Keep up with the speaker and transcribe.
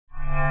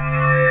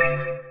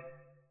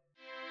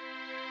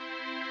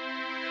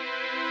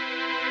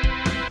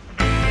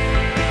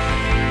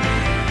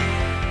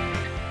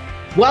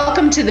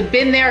Welcome to the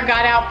Been There,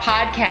 Got Out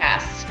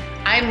podcast.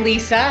 I'm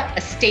Lisa,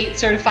 a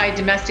state-certified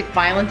domestic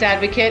violence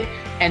advocate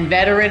and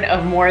veteran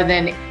of more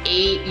than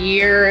 8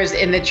 years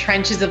in the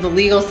trenches of the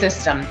legal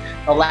system,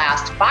 the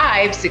last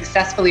 5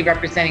 successfully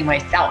representing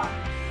myself.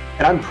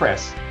 And I'm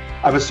Chris.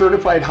 I'm a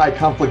certified high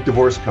conflict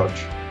divorce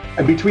coach.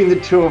 And between the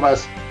two of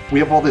us, we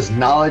have all this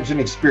knowledge and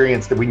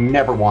experience that we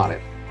never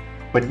wanted.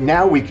 But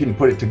now we can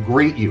put it to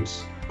great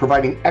use,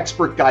 providing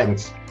expert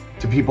guidance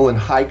to people in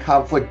high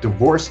conflict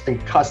divorce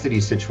and custody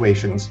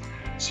situations,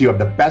 so you have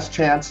the best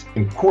chance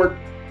in court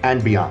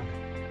and beyond.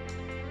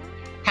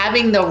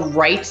 Having the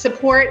right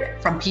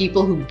support from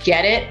people who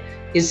get it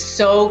is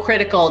so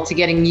critical to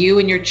getting you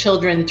and your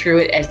children through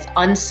it as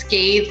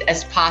unscathed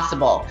as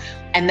possible.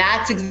 And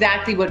that's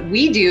exactly what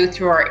we do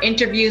through our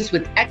interviews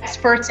with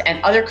experts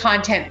and other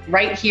content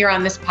right here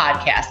on this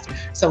podcast.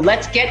 So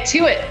let's get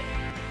to it.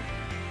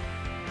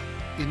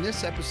 In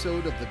this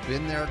episode of the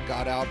Been There,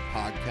 Got Out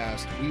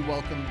podcast, we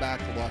welcome back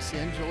Los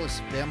Angeles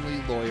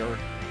family lawyer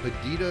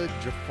Padideh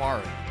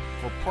Jafari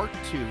for part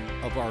 2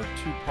 of our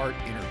 2-part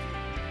interview.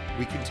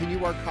 We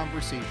continue our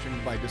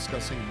conversation by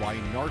discussing why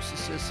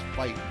narcissists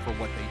fight for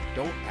what they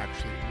don't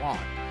actually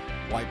want,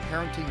 why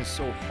parenting is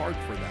so hard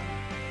for them,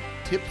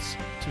 tips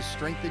to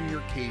strengthen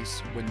your case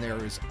when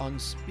there is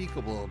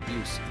unspeakable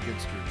abuse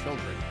against your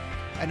children,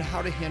 and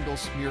how to handle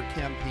smear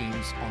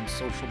campaigns on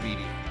social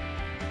media.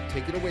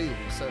 Take it away,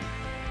 Lisa.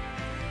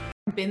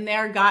 Been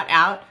there, got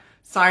out.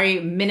 Sorry,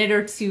 a minute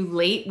or two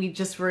late. We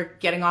just were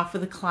getting off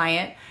with a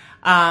client.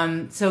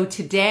 So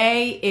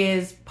today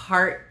is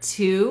part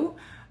 2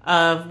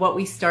 of what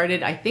we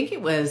started, I think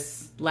it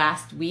was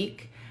last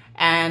week.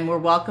 And we're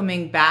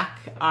welcoming back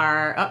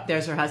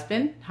there's her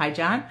husband. Hi,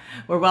 John.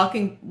 We're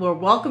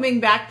welcoming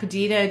back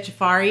Padideh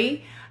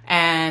Jafari.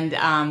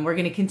 And we're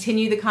going to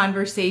continue the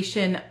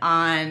conversation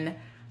on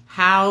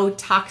how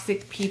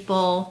toxic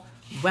people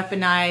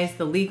weaponize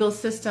the legal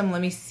system.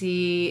 Let me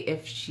see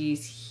if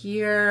she's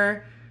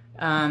here.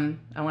 I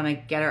want to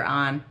get her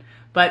on.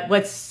 But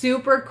what's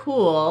super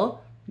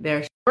cool,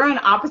 we're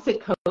on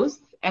opposite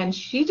coasts, and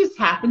she just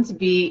happened to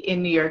be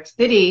in New York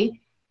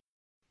City.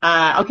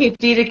 Okay,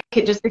 Padideh,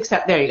 just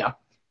accept. There you go.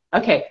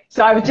 Okay,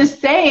 so I was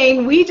just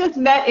saying, we just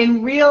met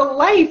in real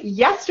life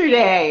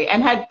yesterday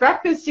and had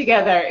breakfast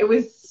together. It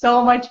was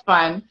so much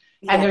fun.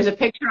 Yeah. And there's a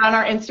picture on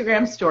our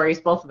Instagram stories,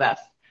 both of us.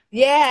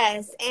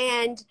 Yes,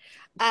 and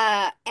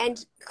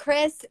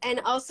Chris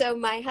and also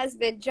my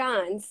husband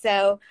John.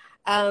 So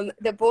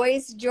the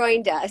boys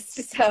joined us.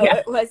 So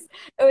yeah. It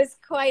was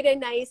quite a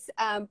nice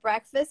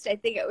breakfast. I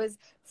think it was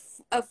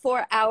a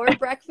 4-hour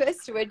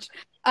breakfast, which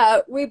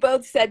we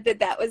both said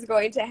that was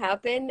going to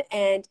happen.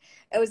 And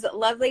it was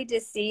lovely to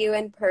see you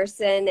in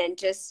person and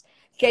just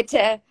get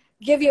to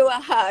give you a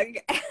hug.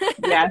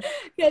 Yeah.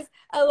 Because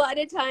a lot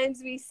of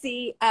times we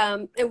see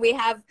and we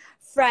have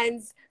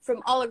friends from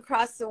all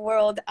across the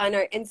world on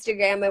our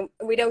Instagram, and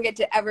we don't get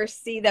to ever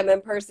see them in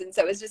person.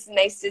 So it was just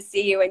nice to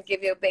see you and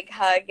give you a big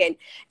hug and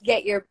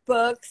get your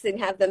books and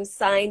have them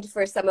signed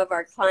for some of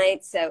our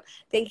clients. So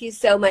thank you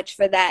so much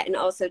for that, and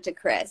also to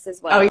Chris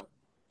as well. Oh,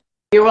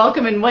 you're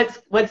welcome. And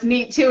what's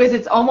neat too is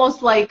it's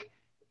almost like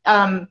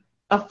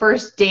a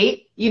first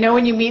date. You know,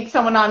 when you meet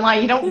someone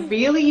online, you don't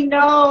really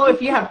know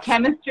if you have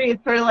chemistry.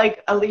 It's sort of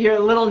like you're a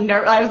little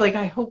nervous. I was like,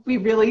 I hope we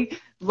really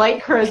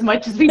like her as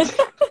much as we did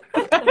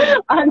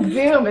on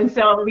Zoom. And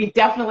so we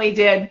definitely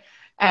did.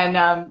 And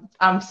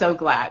I'm so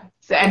glad.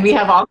 And we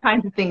have all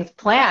kinds of things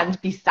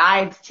planned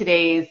besides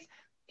today's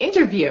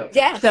interview.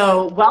 Yes.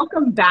 So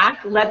welcome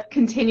back. Let's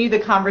continue the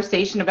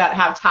conversation about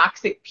how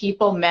toxic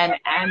people, men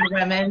and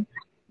women,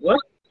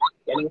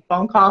 getting a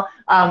phone call,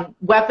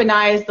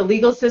 weaponize the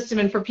legal system.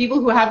 And for people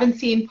who haven't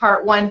seen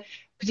part 1,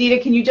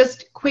 Padideh, can you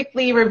just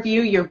quickly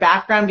review your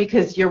background,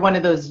 because you're one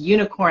of those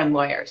unicorn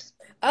lawyers?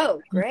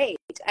 Oh, great.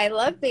 I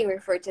love being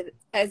referred to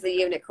as a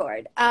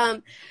unicorn.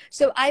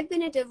 So I've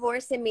been a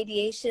divorce and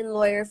mediation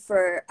lawyer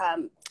for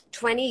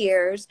 20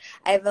 years.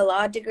 I have a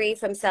law degree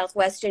from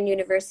Southwestern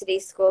University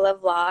School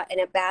of Law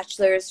and a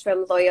bachelor's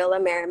from Loyola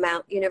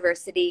Marymount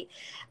University,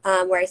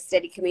 where I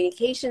studied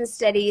communication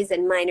studies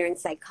and minor in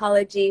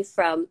psychology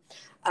from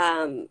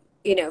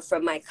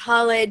my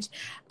college,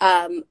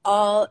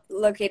 all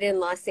located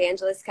in Los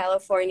Angeles,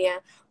 California,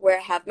 where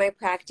I have my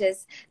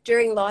practice.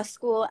 During law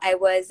school, I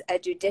was a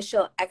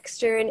judicial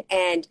extern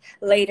and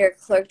later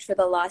clerked for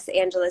the Los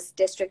Angeles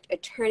District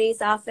Attorney's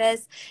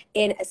Office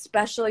in a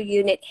special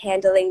unit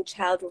handling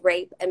child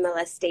rape and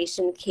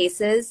molestation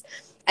cases.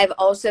 I've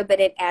also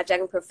been an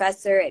adjunct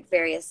professor at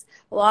various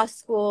law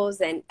schools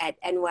and at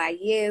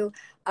NYU,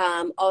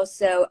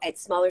 also at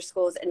smaller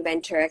schools in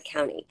Ventura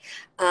County.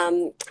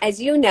 As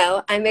you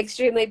know, I'm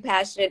extremely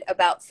passionate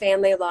about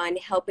family law and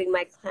helping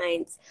my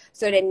clients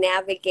sort of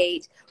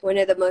navigate one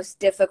of the most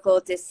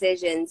difficult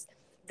decisions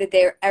that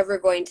they're ever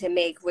going to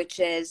make, which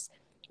is,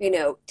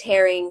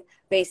 tearing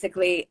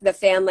basically the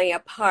family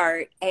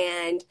apart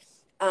and,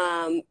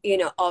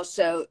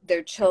 also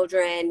their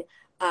children,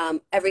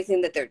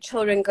 everything that their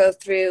children go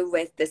through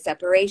with the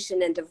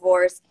separation and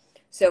divorce.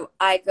 So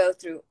I go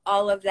through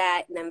all of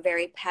that, and I'm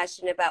very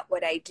passionate about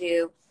what I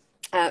do.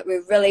 We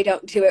really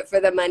don't do it for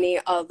the money,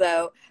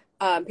 although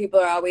people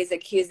are always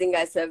accusing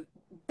us of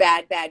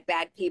bad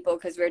people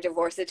because we're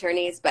divorce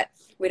attorneys, but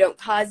we don't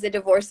cause the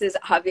divorces,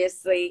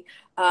 obviously.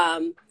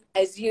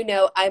 As you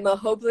know, I'm a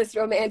hopeless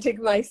romantic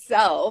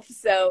myself,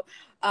 so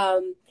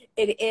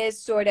it is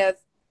sort of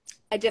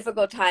a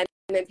difficult time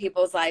in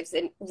people's lives,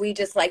 and we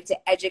just like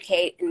to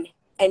educate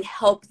and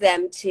help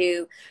them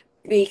to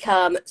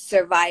become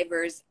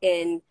survivors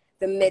in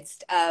the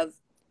midst of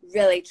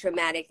really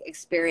traumatic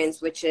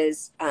experience, which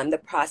is the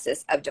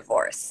process of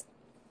divorce.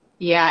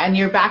 Yeah, and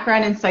your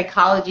background in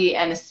psychology,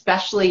 and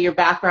especially your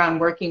background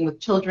working with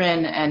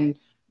children and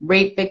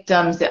rape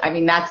victims, I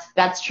mean,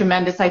 that's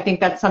tremendous. I think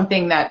that's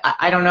something that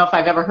I don't know if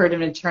I've ever heard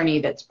of an attorney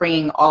that's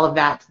bringing all of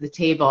that to the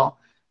table.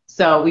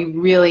 So we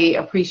really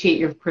appreciate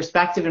your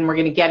perspective, and we're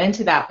going to get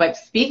into that. But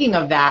speaking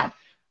of that,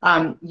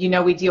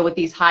 we deal with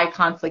these high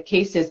conflict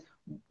cases.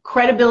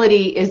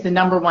 Credibility is the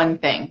number one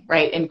thing,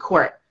 right, in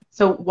court.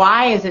 So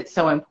why is it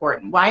so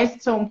important? Why is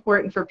it so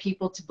important for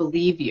people to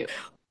believe you?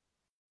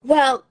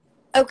 Well,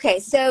 okay,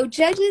 so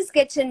judges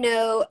get to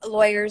know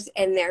lawyers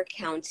in their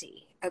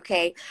county,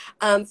 okay?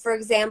 For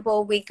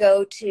example, we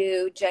go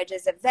to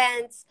judges'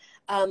 events.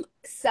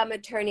 Some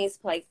attorneys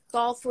play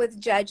golf with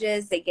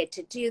judges. They get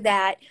to do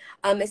that,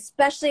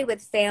 especially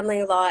with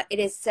family law. It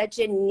is such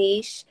a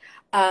niche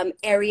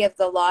area of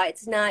the law.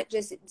 It's not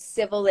just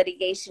civil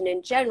litigation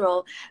in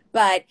general,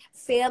 but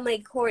family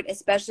court,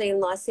 especially in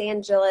Los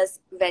Angeles,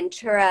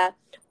 Ventura,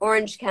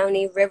 Orange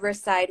County,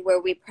 Riverside,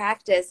 where we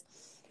practice,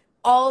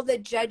 all the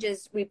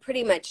judges, we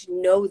pretty much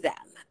know them.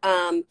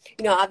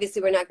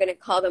 Obviously we're not going to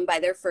call them by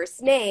their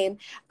first name.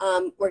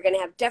 We're going to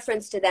have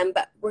deference to them,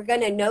 but we're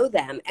going to know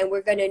them, and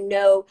we're going to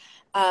know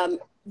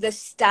the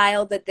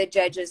style that the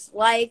judges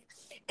like.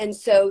 And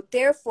so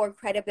therefore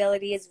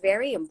credibility is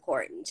very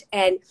important.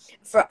 And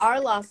for our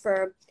law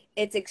firm,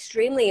 it's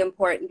extremely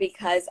important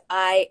because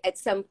I, at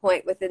some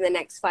point within the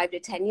next 5 to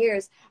 10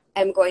 years,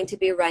 am going to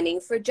be running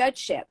for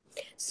judgeship.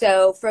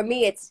 So for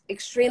me, it's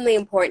extremely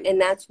important.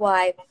 And that's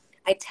why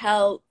I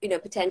tell,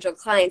 potential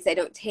clients I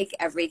don't take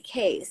every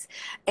case.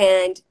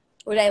 And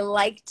what I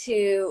like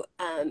to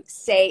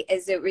say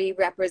is that we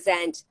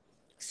represent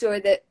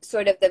sort of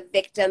the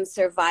victim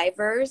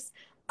survivors,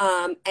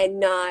 and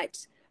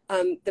not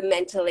the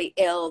mentally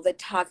ill, the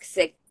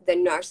toxic, the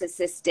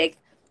narcissistic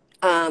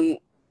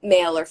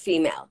male or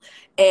female.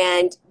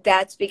 And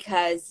that's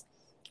because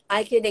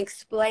I can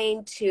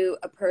explain to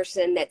a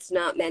person that's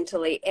not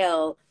mentally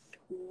ill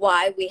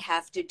why we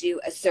have to do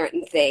a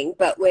certain thing.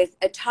 But with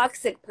a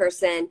toxic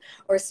person,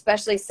 or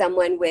especially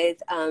someone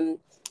with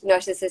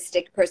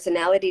narcissistic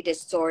personality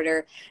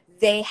disorder,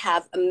 they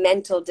have a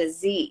mental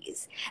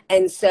disease.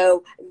 And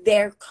so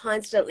they're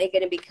constantly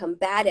going to be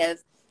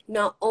combative,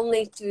 not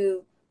only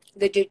through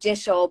the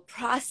judicial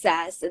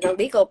process and the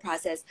legal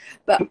process,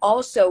 but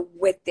also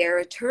with their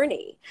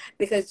attorney,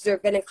 because they're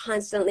going to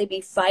constantly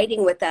be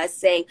fighting with us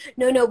saying,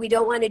 no, we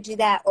don't want to do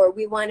that, or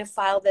we want to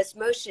file this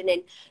motion.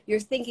 And you're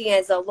thinking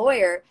as a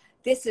lawyer,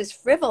 this is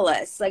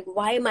frivolous. Like,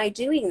 why am I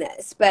doing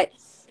this? But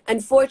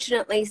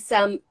unfortunately,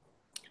 some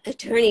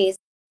attorneys,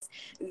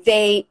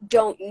 they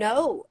don't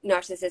know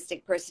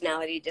narcissistic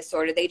personality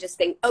disorder. They just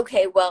think,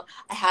 okay, well,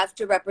 I have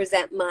to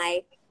represent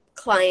my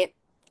client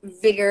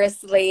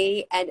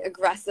vigorously and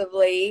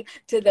aggressively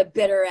to the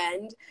bitter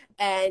end.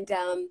 And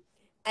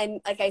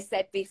like I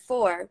said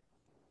before,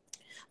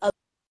 a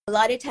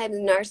lot of times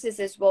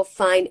narcissists will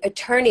find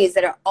attorneys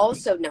that are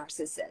also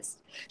narcissists.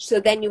 So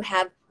then you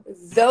have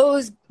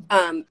those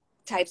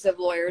types of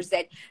lawyers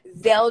that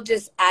they'll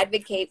just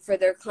advocate for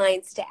their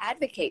clients to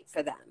advocate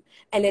for them.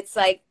 And it's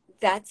like,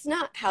 that's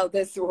not how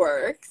this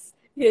works.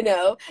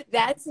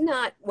 That's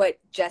not what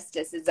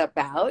justice is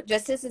about.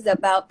 Justice is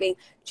about being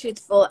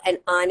truthful and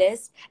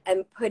honest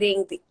and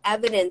putting the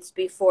evidence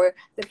before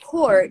the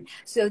court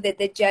so that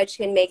the judge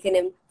can make an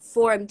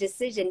informed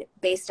decision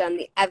based on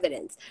the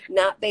evidence,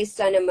 not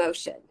based on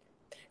emotion.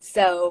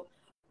 So,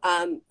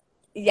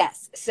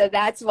 yes. So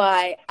that's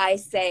why I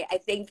say, I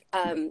think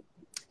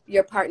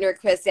your partner,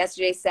 Chris,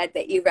 yesterday said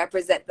that you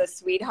represent the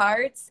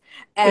sweethearts.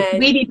 And the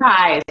sweetie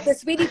pies. The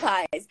sweetie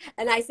pies.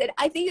 And I said,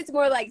 I think it's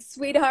more like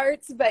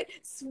sweethearts, but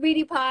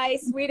sweetie pie,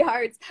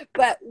 sweethearts.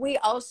 But we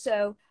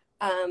also,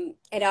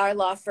 at our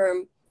law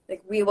firm,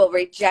 like, we will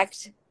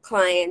reject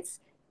clients,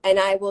 and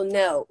I will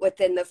know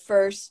within the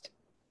first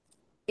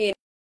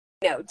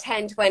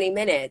 10, 20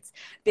 minutes,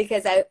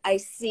 because I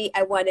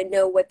want to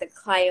know what the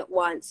client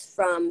wants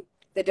from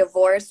the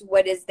divorce.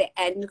 What is the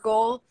end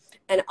goal?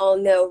 And I'll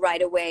know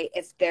right away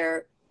if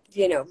they're,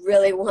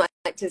 really want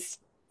to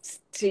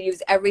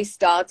use every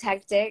stall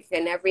tactic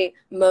and every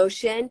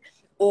motion,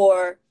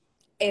 or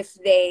if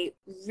they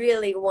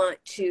really want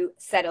to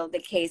settle the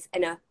case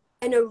in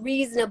a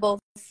reasonable,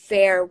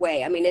 fair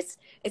way. I mean, it's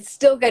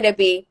still going to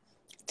be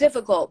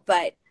difficult,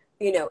 but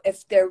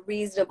if they're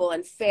reasonable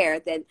and fair,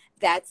 then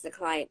that's the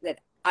client that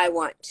I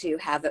want to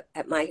have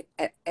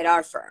at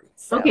our firm.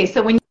 So. Okay,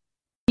 so when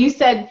you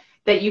said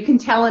that you can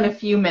tell in a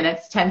few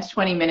minutes, 10 to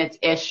 20 minutes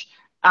ish,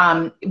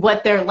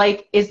 what they're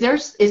like, is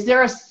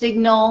there a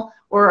signal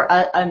or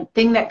a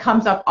thing that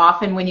comes up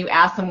often when you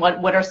ask them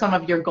what are some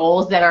of your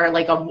goals that are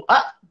like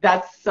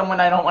that's someone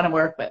I don't want to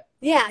work with?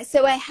 Yeah,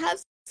 so I have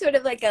sort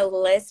of like a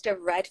list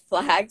of red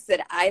flags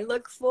that I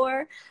look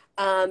for.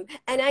 And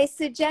I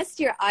suggest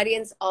your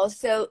audience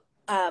also,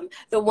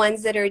 the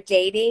ones that are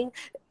dating,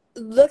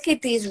 look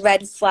at these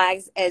red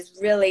flags as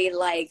really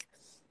like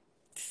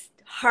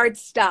hard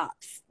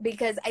stops,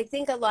 because I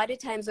think a lot of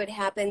times what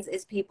happens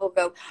is people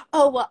go,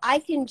 oh, well, I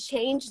can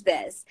change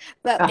this.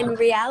 But in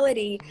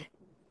reality,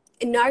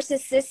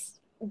 narcissists,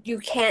 you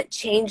can't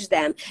change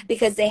them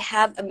because they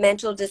have a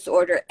mental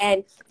disorder.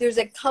 And there's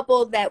a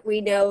couple that we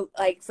know,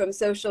 like from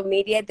social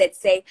media, that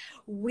say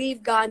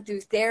we've gone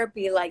through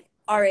therapy like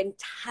our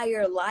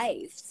entire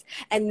lives,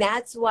 and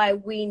that's why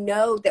we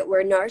know that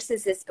we're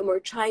narcissists and we're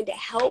trying to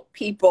help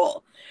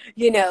people,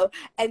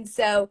 and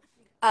so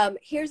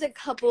here's a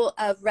couple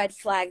of red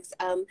flags.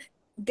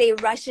 They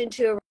rush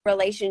into a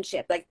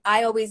relationship. Like,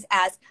 I always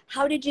ask,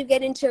 how did you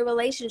get into a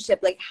relationship?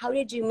 Like, how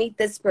did you meet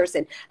this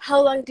person?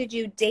 How long did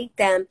you date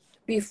them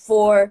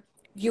before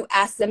you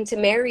asked them to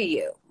marry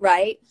you,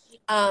 right?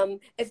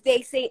 If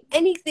they say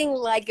anything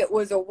like it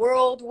was a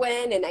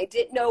whirlwind and I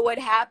didn't know what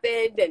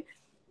happened, and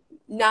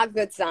not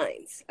good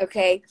signs,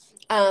 okay?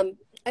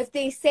 If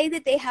they say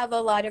that they have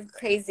a lot of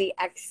crazy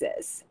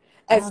exes,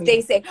 if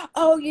they say,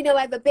 oh,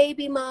 I have a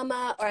baby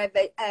mama, or I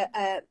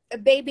have a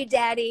baby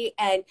daddy,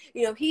 and,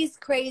 he's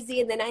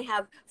crazy, and then I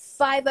have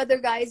 5 other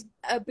guys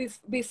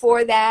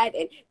before that,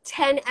 and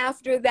 10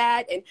 after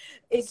that, and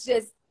it's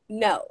just,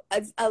 no.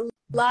 A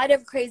lot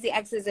of crazy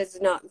exes is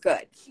not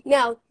good.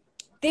 Now,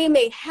 they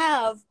may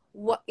have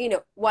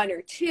one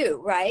or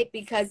two, right?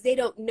 Because they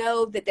don't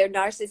know that they're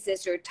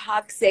narcissists or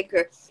toxic,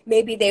 or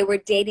maybe they were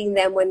dating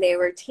them when they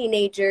were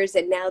teenagers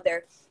and now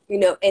they're,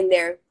 in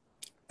their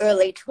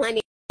early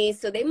 20s.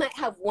 So they might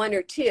have 1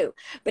 or 2.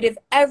 But if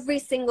every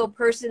single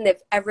person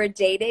they've ever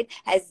dated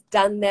has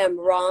done them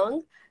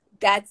wrong,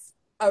 that's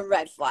a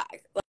red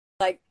flag.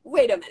 Like,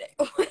 wait a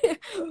minute,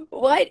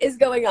 what is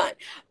going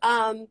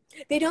on?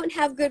 They don't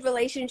have good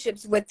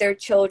relationships with their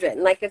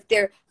children. Like, if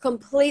they're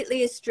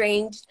completely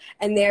estranged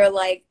and they're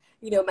like,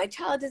 my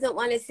child doesn't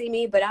want to see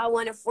me, but I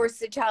want to force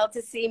the child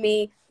to see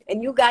me,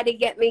 and you got to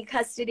get me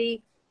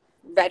custody,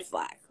 red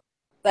flag.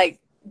 Like,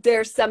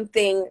 there's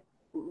something,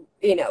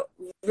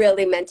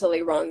 really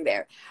mentally wrong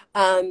there.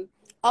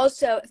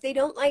 Also, if they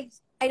don't like,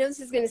 I know this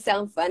is going to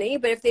sound funny,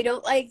 but if they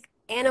don't like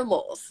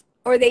animals,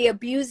 or they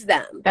abuse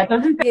them. That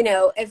doesn't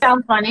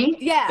sound funny.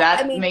 Yeah.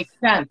 That makes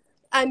sense.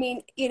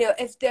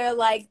 If they're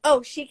like,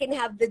 oh, she can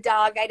have the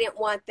dog, I didn't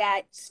want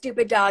that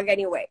stupid dog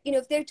anyway.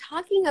 If they're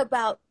talking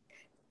about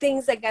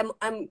things like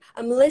I'm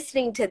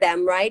listening to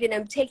them, right? And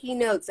I'm taking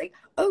notes, like,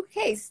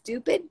 okay,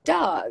 stupid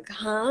dog,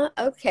 huh?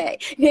 Okay.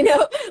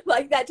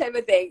 Like that type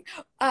of thing.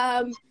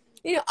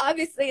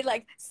 Obviously,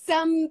 like,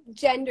 some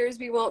genders,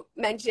 we won't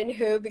mention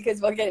who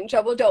because we'll get in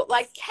trouble, don't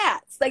like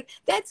cats. Like,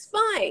 that's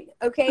fine,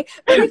 okay?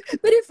 But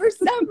if for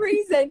some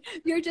reason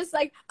you're just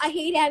like, I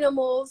hate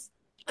animals.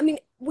 I mean,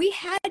 we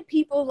had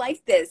people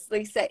like this,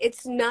 Lisa.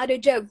 It's not a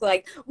joke.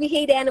 Like, we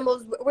hate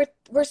animals.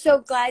 We're so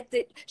glad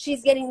that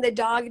she's getting the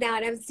dog now,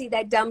 and I see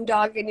that dumb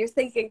dog, and you're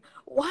thinking,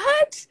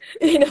 what?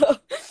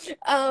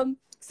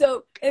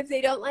 So if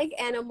they don't like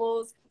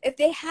animals, if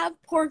they have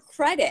poor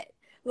credit,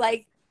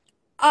 like,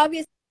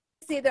 obviously,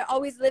 they're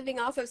always living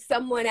off of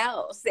someone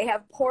else. They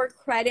have poor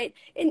credit.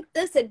 And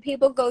listen,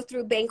 people go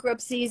through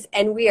bankruptcies,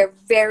 and we are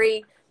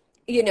very,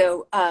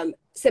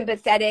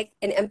 sympathetic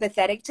and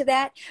empathetic to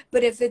that.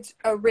 But if it's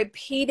a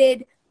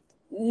repeated,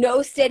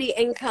 no steady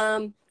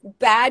income,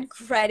 bad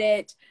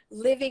credit,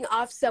 living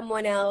off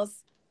someone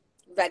else,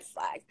 red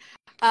flag.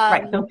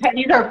 Right. So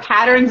these are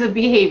patterns of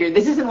behavior.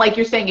 This isn't like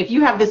you're saying, if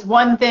you have this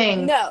one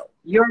thing, no,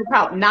 you're a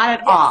problem. Not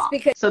at all.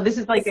 So this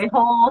is like a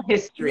whole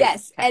history.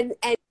 Yes. And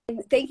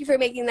thank you for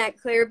making that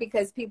clear,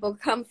 because people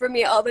come for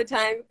me all the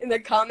time in the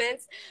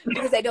comments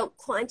because I don't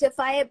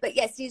quantify it. But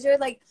yes, these are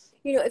like,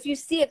 if you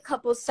see a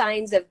couple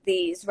signs of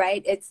these,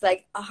 right, it's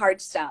like a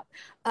hard stop.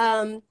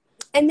 And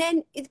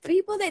then it's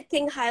people that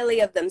think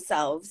highly of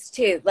themselves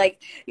too.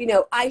 Like,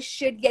 I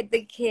should get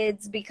the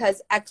kids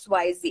because X,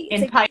 Y,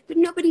 Z. Like, but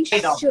nobody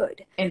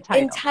should.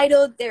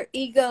 Entitled, their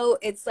ego.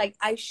 It's like,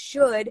 I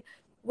should.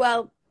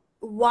 Well,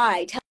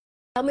 why?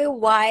 Tell me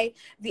why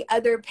the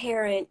other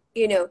parent,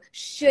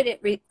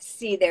 shouldn't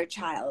see their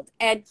child.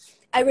 And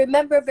I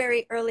remember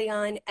very early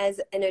on as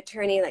an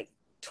attorney, like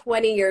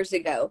 20 years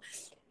ago,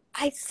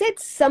 I said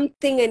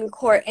something in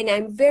court, and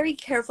I'm very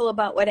careful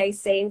about what I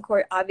say in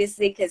court,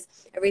 obviously, because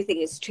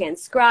everything is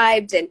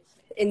transcribed, and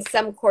in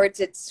some courts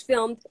it's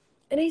filmed.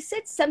 And I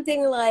said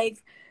something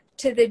like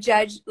to the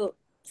judge,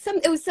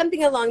 it was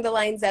something along the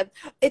lines of,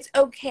 it's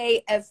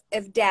okay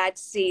if dad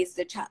sees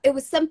the child. It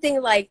was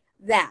something like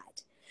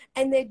that.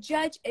 And the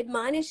judge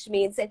admonished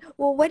me and said,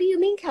 well, what do you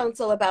mean,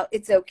 counsel, about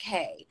it's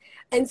okay?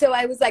 And so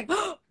I was like,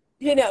 oh,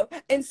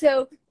 and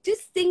so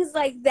just things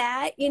like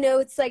that,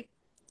 it's like,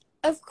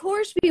 of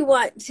course we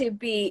want to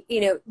be,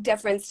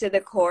 deference to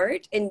the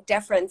court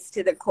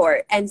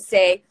and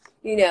say,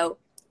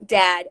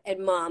 dad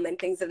and mom and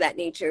things of that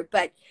nature.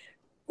 But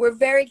we're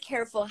very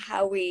careful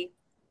how we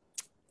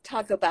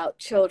talk about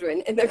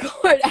children in the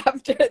court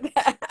after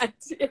that,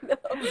 you know.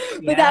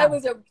 But Yeah.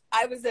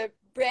 I was a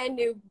brand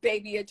new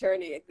baby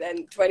attorney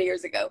then 20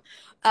 years ago.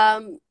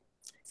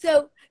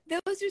 So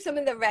those are some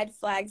of the red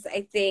flags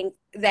I think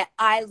that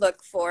I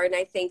look for, and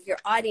I think your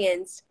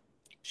audience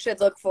should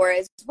look for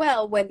as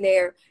well when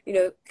they're, you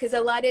know, because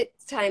a lot of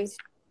times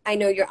I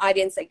know your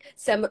audience, like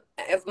some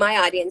of my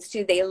audience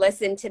too, they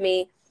listen to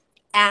me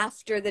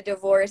after the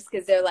divorce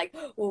because they're like,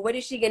 well, what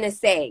is she going to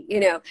say? You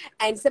know,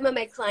 and some of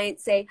my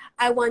clients say,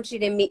 I want you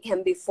to meet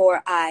him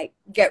before I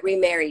get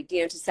remarried,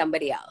 you know, to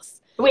somebody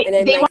else. Wait, and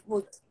then they like,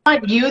 well,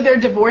 want you, their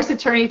divorce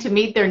attorney, to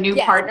meet their new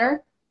yes,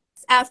 partner?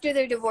 after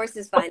their divorce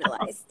is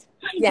finalized.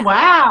 Yeah.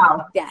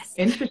 Wow. Yes.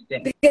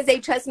 Interesting. Because they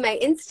trust my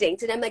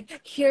instinct. And I'm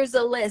like, here's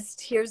a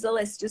list.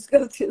 Just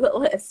go through the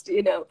list,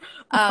 you know.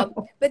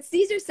 But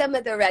these are some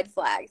of the red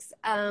flags.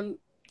 And,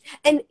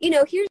 you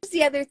know, here's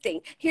the other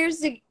thing. Here's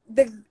the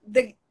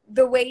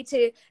way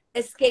to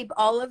escape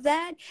all of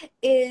that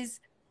is,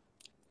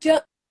 you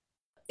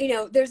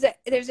know, there's an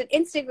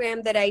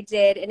Instagram that I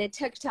did and a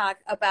TikTok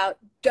about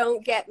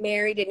don't get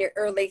married in your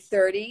early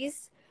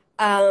 30s.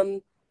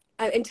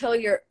 Until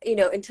you're in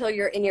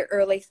your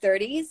early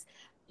 30s.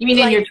 You mean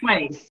in your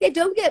 20s? Yeah,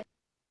 don't get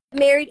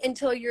married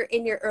until you're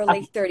in your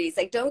early 30s.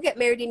 Like, don't get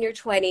married in your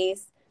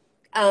 20s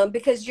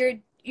because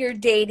you're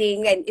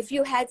dating, and if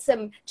you had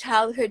some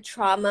childhood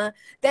trauma,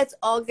 that's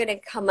all going to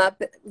come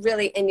up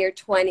really in your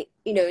 20s.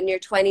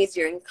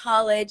 You're in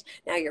college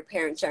now, your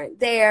parents aren't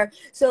there,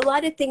 so a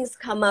lot of things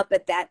come up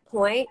at that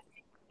point.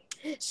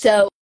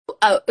 So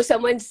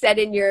someone said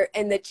in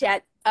the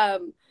chat,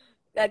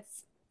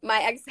 that's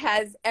my ex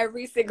has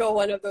every single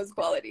one of those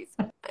qualities.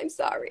 I'm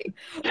sorry.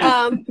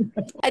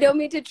 I don't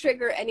mean to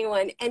trigger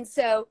anyone. And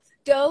so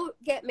don't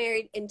get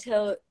married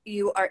until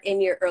you are in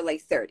your early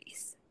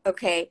 30s.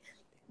 Okay.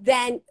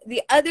 Then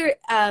the other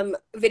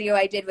video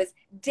I did was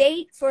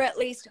date for at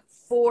least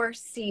 4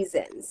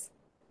 seasons.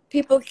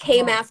 People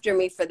came after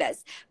me for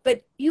this.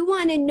 But you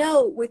want to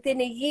know within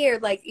a year,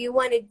 like you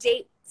want to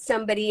date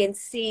somebody and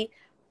see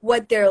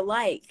what they're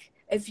like.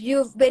 If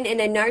you've been in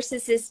a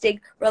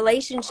narcissistic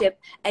relationship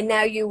and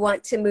now you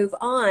want to move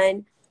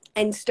on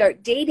and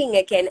start dating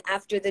again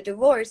after the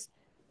divorce,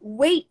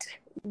 wait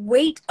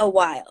a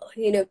while.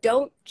 You know,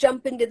 don't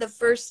jump into the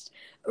first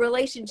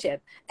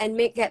relationship and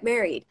get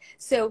married.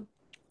 So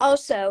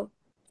also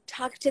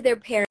talk to their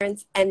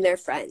parents and their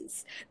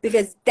friends,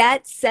 because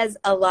that says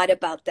a lot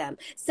about them.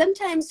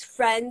 Sometimes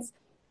friends,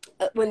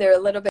 when they're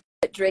a little bit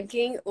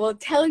drinking, will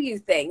tell you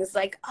things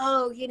like,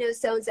 oh, you know,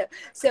 so-and-so.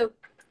 So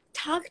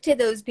talk to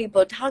those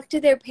people, talk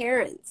to their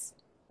parents,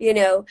 you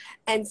know.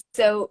 And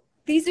so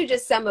these are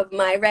just some of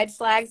my red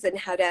flags and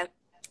how to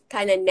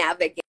kind of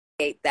navigate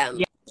them.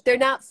 Yeah. They're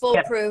not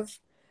foolproof,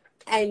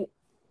 and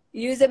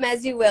use them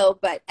as you will.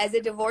 But as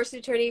a divorce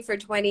attorney for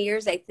 20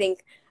 years, I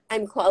think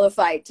I'm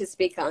qualified to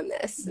speak on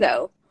this.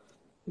 So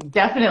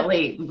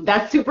definitely.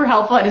 That's super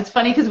helpful. And it's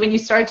funny because when you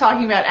started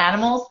talking about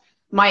animals,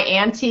 my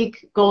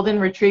antique golden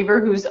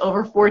retriever, who's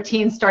over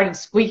 14, started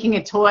squeaking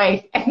a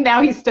toy, and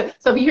now he's still,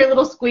 so if you hear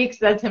little squeaks,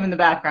 that's him in the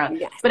background.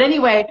 Yes. But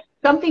anyway,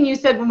 something you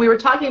said when we were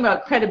talking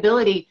about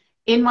credibility,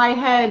 in my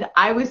head,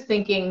 I was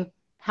thinking,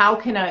 how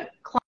can a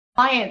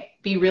client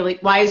be really,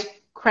 why is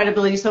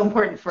credibility so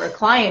important for a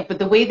client? But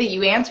the way that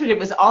you answered it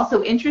was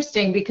also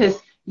interesting, because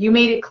you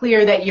made it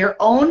clear that your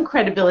own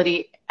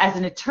credibility as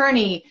an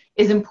attorney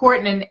is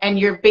important, and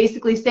you're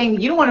basically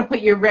saying you don't want to put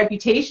your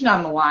reputation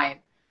on the line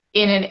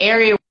in an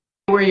area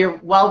where you're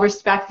well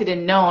respected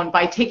and known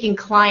by taking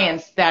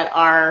clients that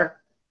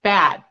are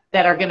bad,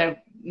 that are going to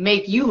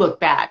make you look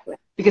bad.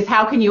 Because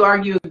how can you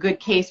argue a good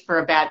case for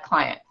a bad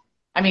client?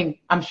 I mean,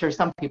 I'm sure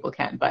some people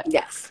can, but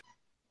yes.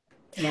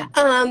 Yeah.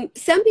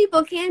 Some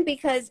people can,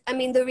 because, I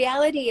mean, the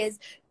reality is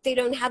they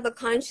don't have a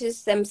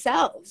conscience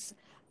themselves.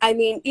 I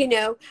mean, you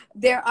know,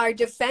 there are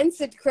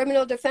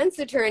criminal defense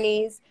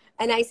attorneys,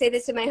 and I say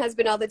this to my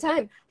husband all the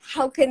time,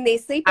 how can they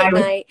sleep at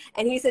night?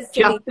 And he says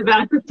to me, just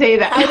about to say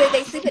that. How do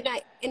they sleep at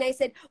night? And I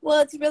said,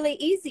 well, it's really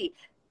easy.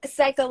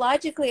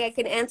 Psychologically, I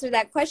can answer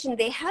that question.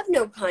 They have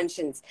no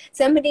conscience.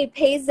 Somebody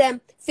pays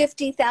them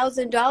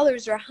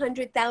 $50,000 or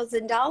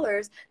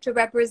 $100,000 to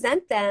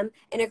represent them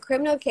in a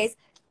criminal case.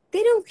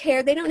 They don't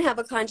care. They don't have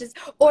a conscience.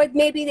 Or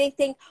maybe they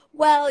think,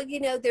 well, you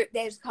know,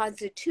 there's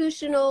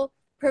constitutional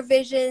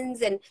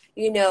provisions, and,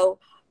 you know,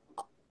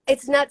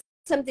 it's not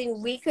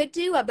something we could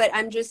do. But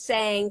I'm just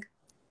saying,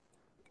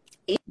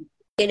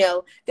 you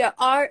know, there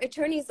are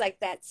attorneys like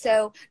that.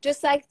 So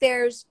just like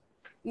there's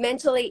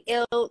mentally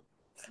ill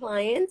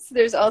clients,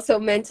 there's also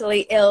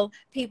mentally ill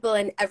people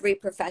in every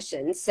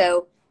profession.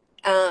 So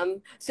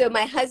so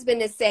my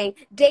husband is saying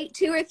date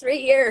 2 or 3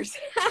 years,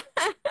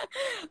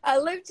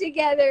 live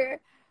together,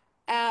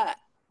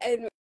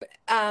 and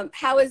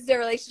how is their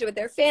relationship with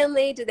their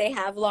family? Do they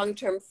have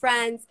long-term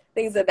friends?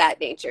 Things of that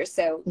nature.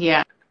 So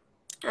yeah.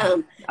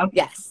 Okay.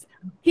 Yes,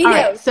 he All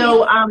knows. Right.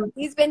 So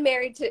he's been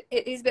married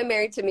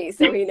to me,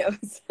 so he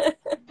knows.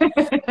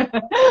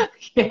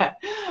 Yeah.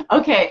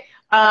 Okay.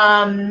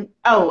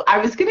 I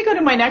was going to go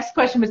to my next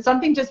question, but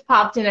something just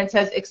popped in and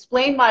says,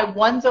 explain why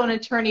one's own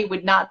attorney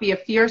would not be a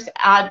fierce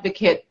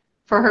advocate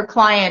for her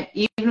client,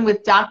 even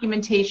with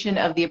documentation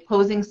of the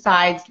opposing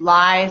side's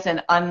lies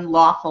and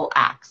unlawful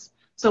acts.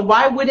 So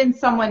why wouldn't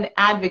someone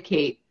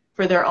advocate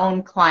for their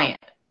own client?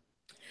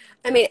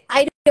 I mean,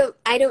 I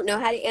don't know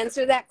how to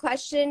answer that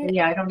question.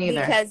 Yeah, I don't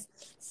either. Because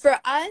for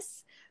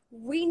us,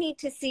 we need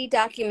to see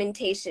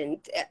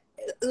documentation.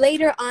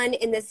 Later on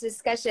in this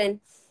discussion,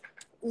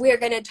 we're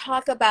going to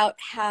talk about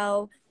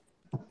how,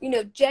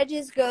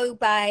 judges go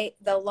by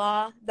the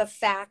law, the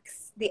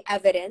facts, the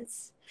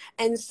evidence.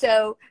 And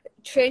so,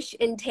 Trish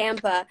in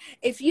Tampa,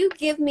 if you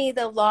give me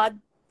the law,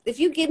 if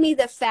you give me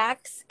the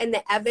facts and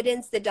the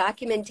evidence, the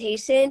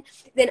documentation,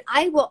 then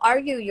I will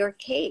argue your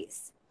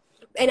case.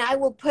 And I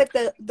will put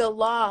the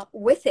law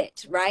with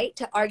it, right,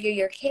 to argue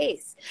your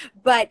case.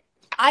 But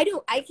I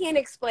can't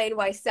explain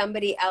why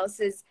somebody else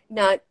is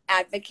not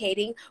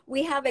advocating.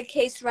 We have a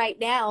case right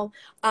now.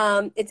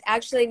 It's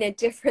actually in a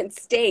different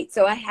state.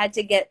 So I had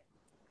to get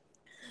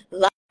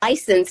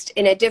licensed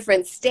in a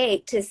different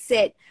state to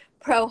sit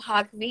pro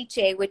hoc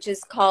vice, which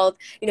is called,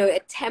 a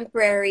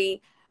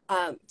temporary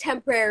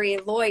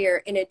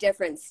lawyer in a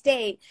different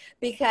state,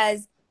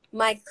 because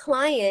my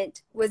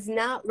client was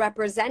not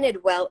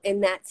represented well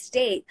in that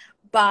state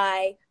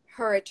by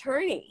her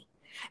attorney.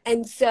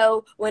 And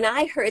so when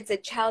I heard it's a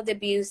child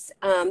abuse,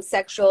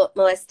 sexual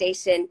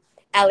molestation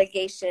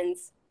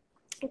allegations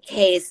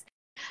case,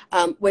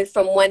 went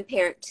from one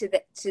parent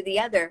to the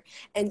other.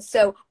 And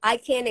so I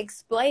can't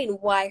explain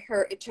why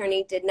her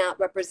attorney did not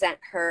represent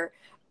her,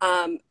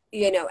 and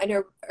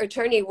her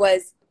attorney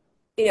was,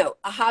 a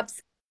hop,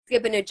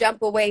 skip, and a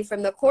jump away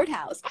from the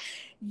courthouse.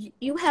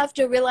 You have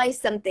to realize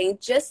something.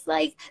 Just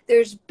like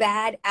there's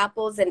bad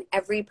apples in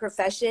every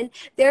profession,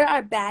 there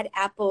are bad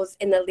apples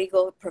in the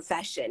legal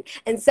profession.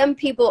 And some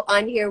people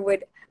on here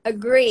would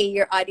agree,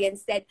 your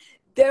audience, that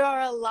there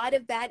are a lot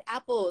of bad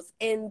apples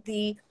in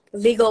the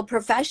legal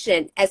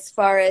profession, as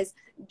far as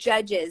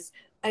judges,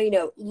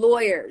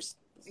 lawyers,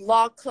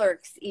 law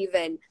clerks,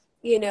 even,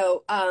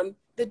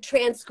 the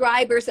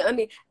transcribers. I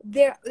mean,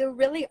 there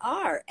really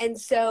are. And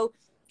so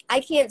I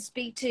can't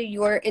speak to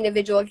your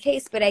individual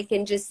case, but I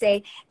can just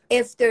say,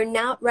 if they're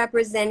not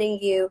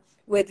representing you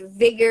with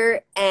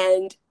vigor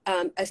and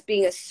us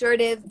being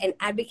assertive and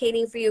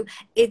advocating for you,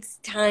 it's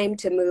time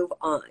to move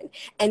on.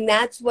 And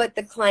that's what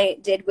the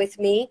client did with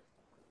me.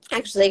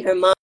 Actually, her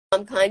mom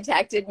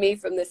contacted me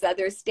from this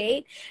other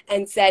state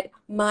and said,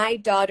 my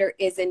daughter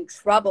is in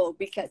trouble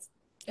because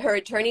her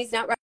attorney's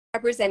not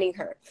representing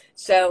her.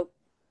 So,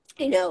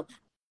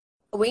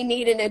 we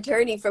need an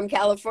attorney from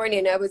California.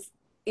 And I was,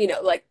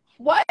 like,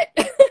 what?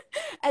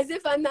 As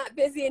if I'm not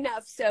busy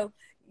enough. So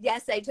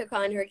yes, I took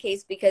on her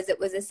case because it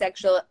was a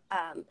sexual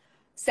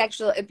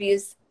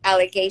abuse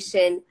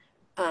allegation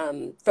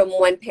from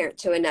one parent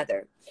to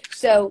another.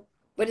 So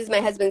what is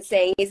my husband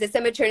saying? He says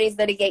some attorneys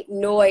litigate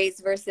noise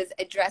versus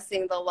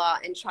addressing the law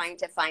and trying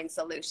to find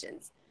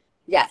solutions.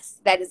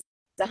 Yes, that is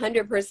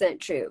 100%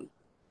 true.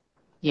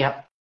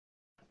 Yep.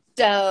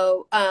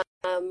 So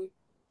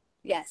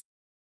yes.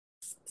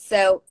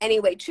 So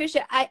anyway,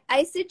 Tricia,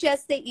 I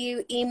suggest that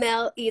you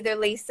email either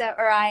Lisa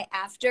or I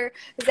after,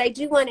 because I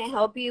do want to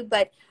help you,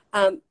 but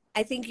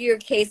I think your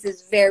case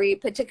is very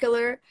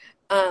particular.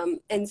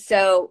 And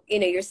so,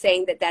 you're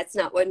saying that that's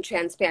not one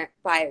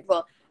transpired.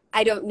 Well,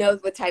 I don't know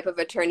what type of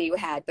attorney you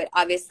had, but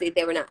obviously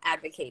they were not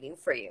advocating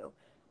for you.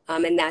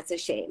 And that's a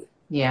shame.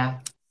 Yeah.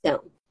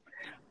 So.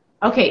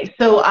 Okay.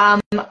 So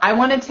I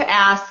wanted to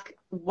ask,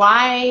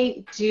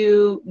 why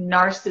do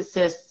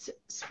narcissists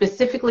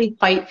specifically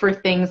fight for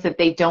things that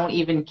they don't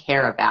even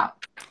care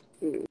about?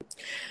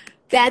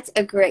 That's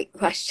a great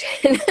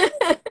question.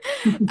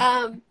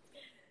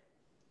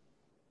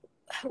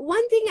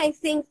 One thing I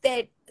think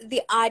that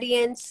the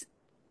audience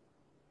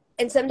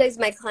and sometimes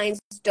my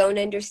clients don't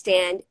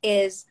understand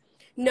is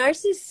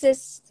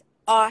narcissists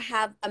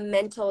have a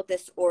mental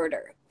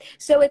disorder.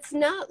 So it's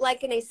not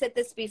like, and I said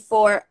this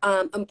before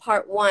in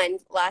part 1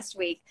 last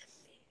week,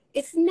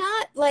 it's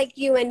not like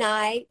you and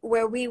I,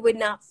 where we would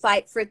not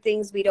fight for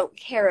things we don't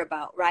care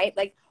about, right?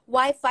 Like,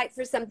 why fight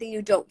for something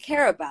you don't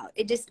care about?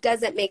 It just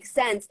doesn't make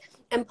sense.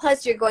 And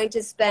plus, you're going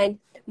to spend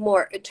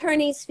more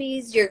attorney's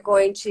fees. You're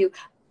going to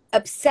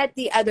upset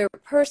the other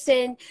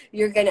person.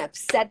 You're going to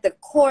upset the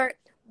court.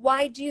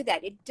 Why do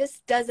that? It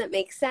just doesn't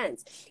make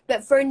sense.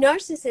 But for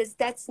narcissists,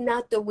 that's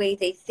not the way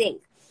they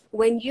think.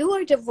 When you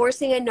are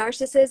divorcing a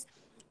narcissist,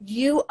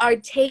 you are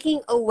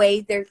taking away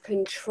their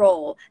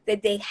control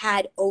that they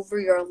had over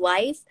your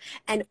life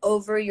and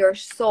over your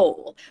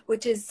soul,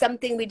 which is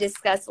something we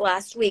discussed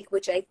last week,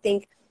 which I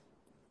think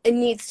it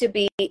needs to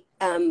be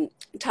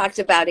talked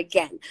about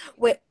again.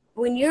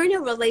 When you're in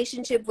a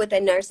relationship with a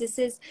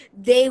narcissist,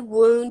 they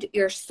wound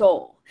your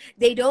soul.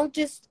 They don't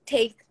just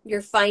take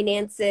your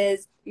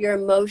finances, your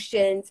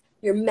emotions,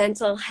 your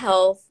mental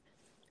health.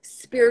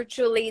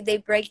 Spiritually, they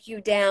break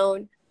you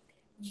down.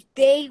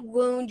 They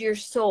wound your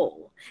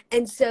soul.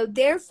 And so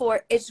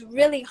therefore, it's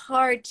really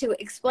hard to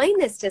explain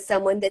this to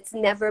someone that's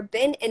never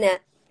been in a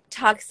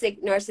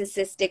toxic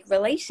narcissistic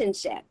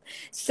relationship.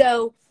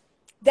 So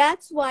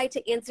that's why,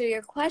 to answer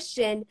your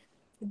question,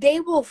 they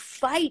will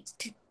fight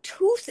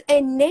tooth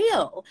and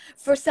nail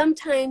for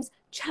sometimes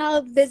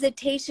child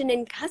visitation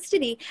and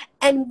custody.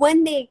 And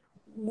when they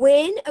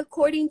win,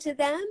 according to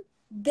them,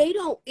 they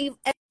don't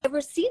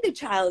ever see the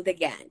child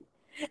again.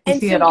 You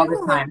see it all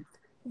the time.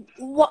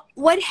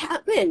 What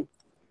happened?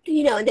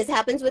 You know, and this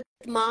happens with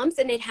moms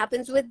and it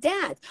happens with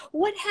dads.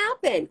 What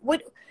happened?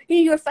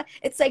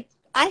 It's like,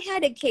 I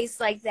had a case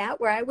like that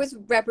where I was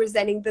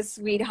representing the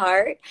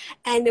sweetheart,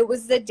 and it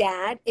was the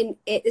dad, and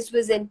this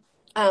was in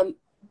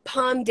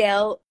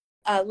Palmdale,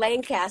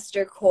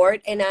 Lancaster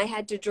court, and I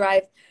had to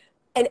drive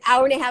an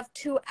hour and a half,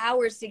 2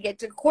 hours to get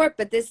to court.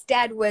 But this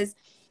dad was,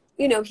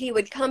 you know, he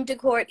would come to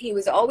court. He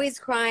was always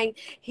crying.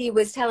 He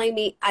was telling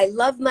me, I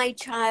love my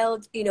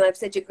child. You know, I have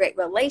such a great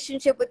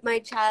relationship with my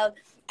child.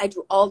 I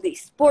do all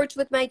these sports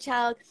with my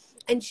child.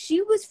 And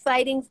she was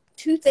fighting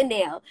tooth and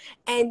nail.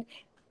 And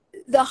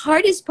the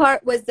hardest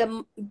part was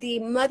the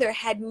mother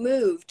had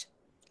moved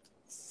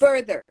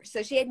further.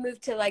 So she had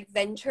moved to like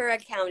Ventura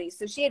County.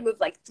 So she had moved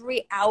like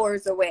 3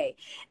 hours away.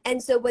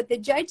 And so what the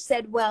judge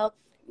said, well,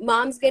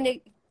 mom's going to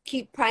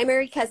keep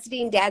primary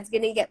custody and dad's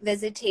going to get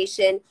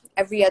visitation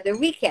every other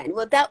weekend.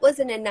 Well, that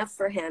wasn't enough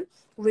for him,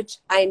 which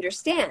I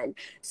understand.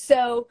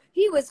 So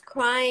he was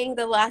crying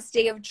the last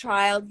day of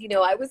trial. You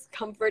know, I was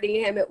comforting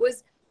him. It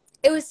was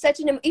such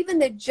even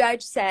the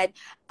judge said,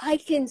 I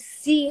can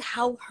see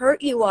how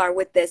hurt you are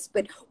with this,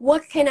 but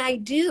what can I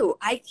do?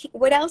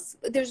 What else?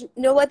 There's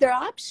no other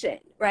option,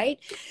 right?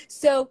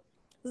 So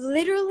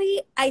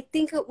literally, I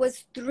think it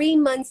was 3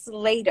 months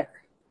later,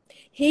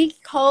 he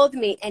called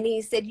me and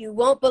he said, you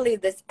won't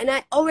believe this. And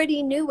I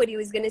already knew what he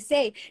was going to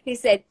say. He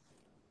said,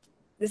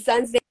 the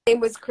son's name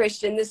was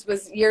Christian. This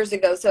was years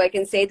ago, so I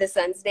can say the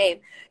son's name.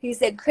 He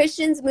said,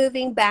 Christian's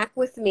moving back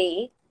with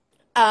me.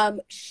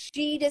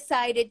 She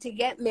decided to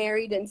get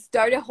married and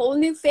start a whole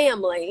new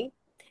family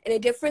in a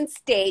different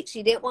state.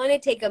 She didn't want to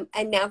take him,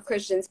 and now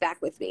Christian's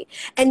back with me.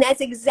 And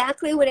that's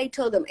exactly what I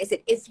told him. I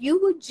said, if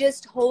you would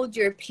just hold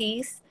your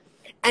peace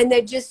and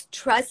then just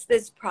trust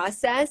this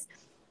process,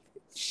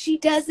 she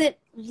doesn't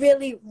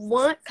really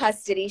want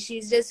custody.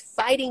 She's just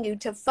fighting you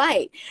to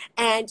fight.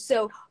 And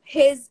so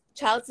his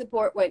child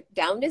support went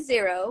down to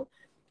 0,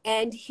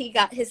 and he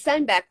got his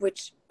son back,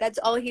 which that's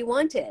all he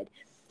wanted.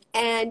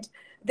 And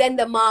then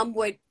the mom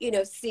would, you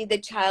know, see the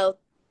child,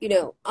 you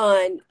know,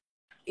 on,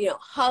 you know,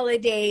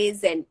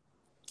 holidays and,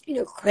 you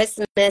know,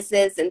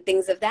 Christmases and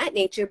things of that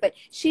nature. But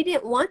she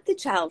didn't want the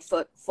child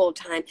full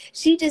time.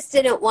 She just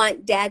didn't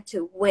want dad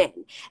to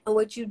win. And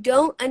what you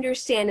don't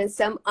understand, and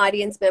some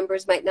audience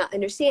members might not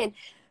understand,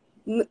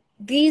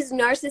 these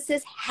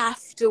narcissists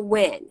have to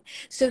win.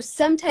 So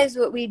sometimes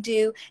what we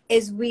do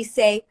is we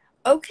say,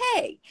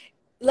 okay,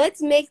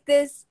 let's make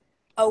this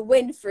a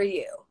win for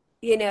you.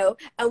 You know,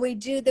 and we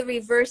do the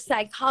reverse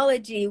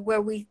psychology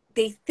where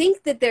they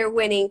think that they're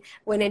winning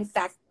when in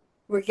fact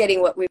we're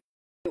getting what we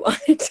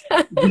want.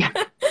 Yeah.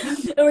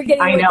 And we're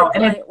getting what the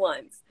client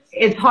wants.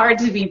 It's hard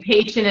to be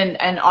patient,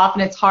 and often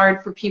it's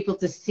hard for people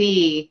to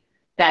see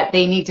that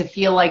they need to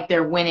feel like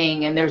they're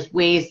winning, and there's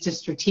ways to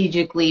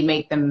strategically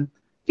make them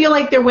feel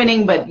like they're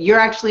winning, but you're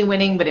actually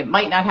winning, but it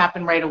might not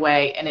happen right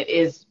away, and it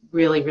is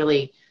really,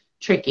 really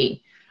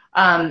tricky.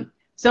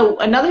 So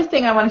another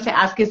thing I wanted to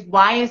ask is,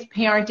 why is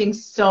parenting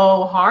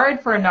so hard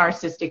for a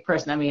narcissistic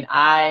person? I mean,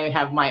 I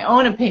have my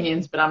own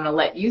opinions, but I'm going to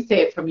let you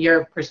say it from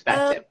your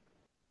perspective.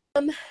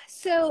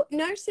 So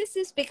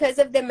narcissists, because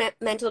of their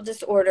mental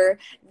disorder,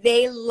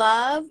 they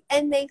love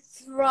and they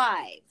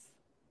thrive.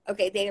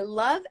 Okay, they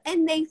love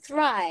and they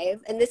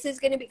thrive, and this is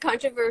going to be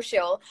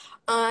controversial,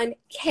 on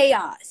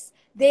chaos.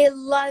 They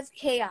love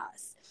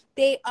chaos.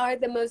 They are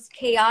the most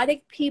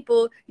chaotic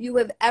people you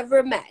have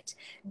ever met.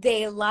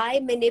 They lie,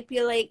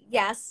 manipulate,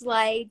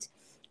 gaslight,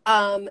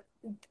 and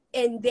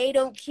they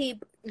don't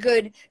keep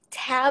good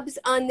tabs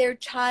on their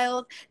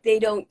child. They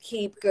don't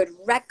keep good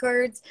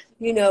records.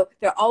 You know,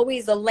 they're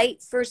always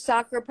late for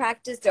soccer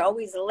practice. They're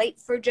always late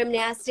for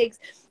gymnastics.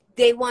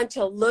 They want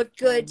to look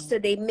good, so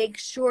they make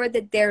sure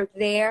that they're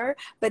there,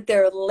 but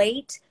they're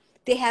late.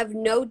 They have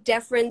no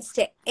deference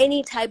to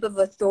any type of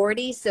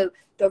authority, so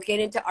they'll get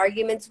into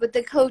arguments with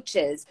the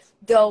coaches.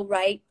 They'll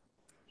write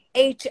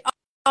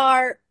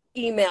HR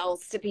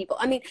emails to people.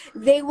 I mean,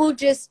 they will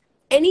just,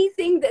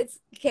 anything that's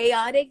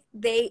chaotic,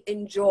 they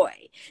enjoy.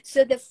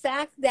 So the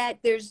fact that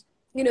there's,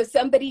 you know,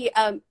 somebody,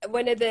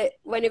 one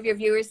of your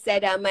viewers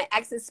said, my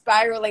ex is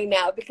spiraling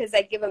now because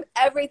I give him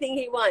everything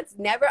he wants.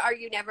 Never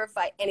argue, never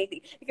fight,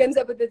 anything. He comes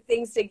up with the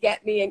things to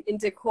get me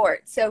into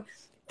court. So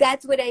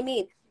that's what I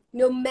mean.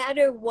 No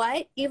matter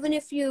what, even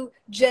if you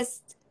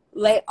just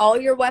lay all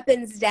your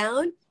weapons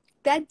down,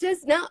 that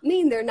does not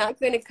mean they're not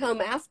going to come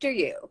after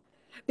you.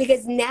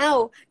 Because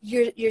now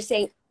you're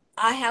saying,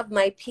 I have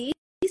my peace.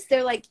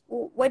 They're like,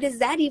 what does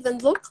that even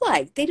look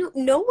like? They don't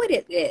know what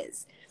it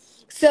is.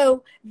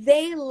 So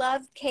they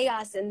love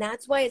chaos, and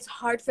that's why it's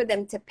hard for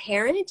them to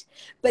parent,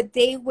 but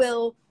they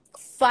will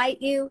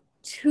fight you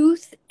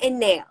tooth and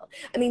nail.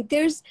 I mean,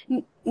 there's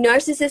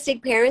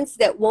narcissistic parents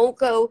that won't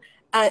go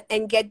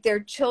and get their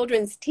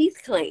children's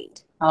teeth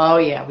cleaned. Oh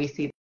yeah, we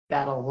see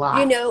that a lot.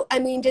 You know, I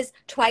mean, just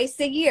twice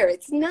a year.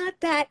 It's not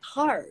that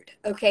hard,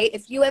 okay?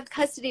 If you have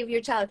custody of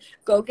your child,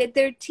 go get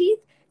their teeth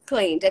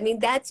cleaned. I mean,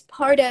 that's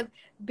part of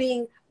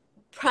being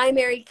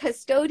primary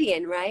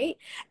custodian, right?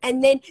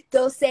 And then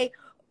they'll say,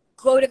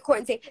 go to court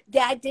and say,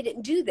 Dad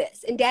didn't do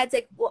this. And Dad's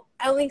like, well,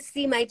 I only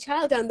see my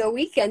child on the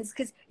weekends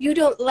because you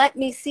don't let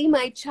me see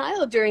my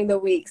child during the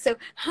week. So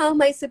how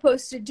am I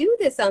supposed to do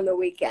this on the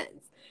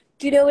weekends?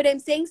 Do you know what I'm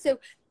saying? So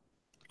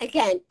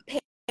again,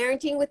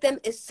 parenting with them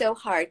is so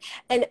hard.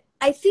 And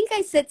I think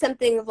I said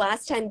something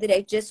last time that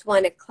I just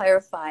want to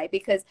clarify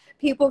because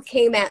people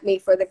came at me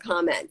for the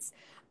comments.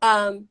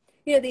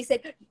 You know, they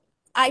said,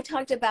 I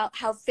talked about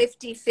how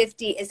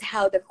 50-50 is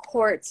how the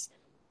courts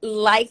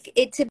like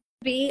it to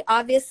be,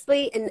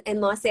 obviously,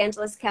 in Los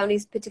Angeles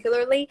counties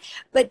particularly,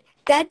 but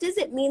that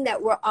doesn't mean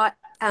that we're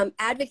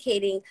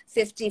advocating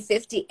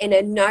 50-50 in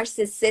a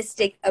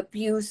narcissistic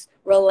abuse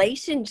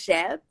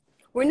relationship.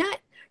 We're not,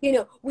 you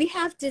know, we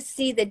have to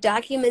see the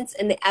documents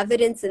and the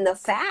evidence and the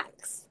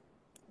facts.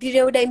 Do you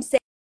know what I'm saying?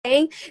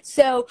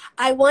 So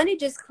I want to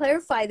just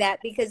clarify that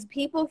because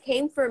people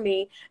came for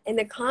me in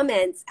the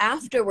comments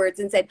afterwards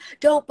and said,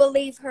 don't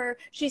believe her.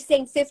 She's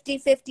saying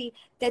 50-50.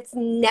 That's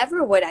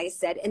never what I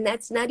said. And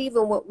that's not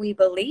even what we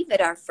believe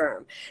at our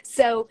firm.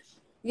 So,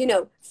 you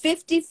know,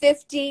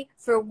 50-50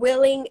 for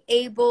willing,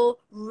 able,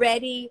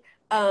 ready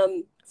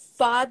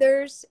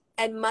fathers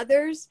and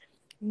mothers.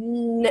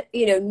 You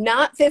know,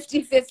 not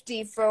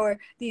 50-50 for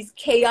these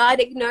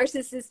chaotic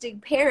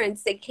narcissistic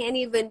parents that can't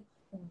even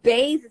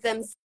bathe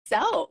themselves.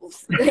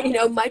 You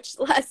know, much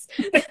less,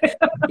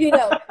 you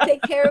know,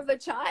 take care of a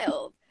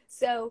child.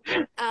 So,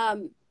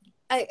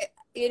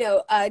 you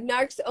know,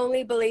 narcs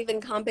only believe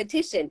in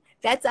competition.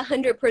 That's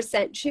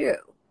 100% true.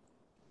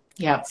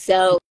 Yeah.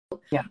 So,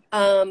 yeah.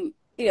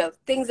 You know,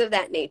 things of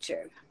that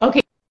nature.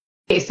 Okay.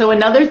 So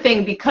another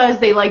thing, because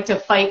they like to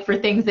fight for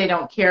things they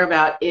don't care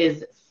about,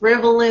 is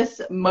frivolous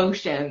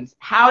motions.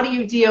 How do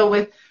you deal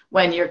with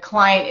when your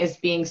client is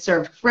being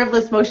served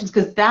frivolous motions?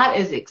 Because that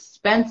is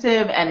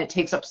expensive and it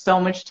takes up so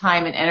much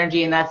time and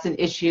energy, and that's an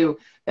issue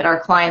that our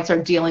clients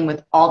are dealing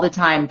with all the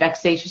time,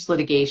 vexatious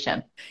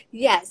litigation.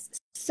 Yes.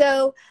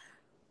 So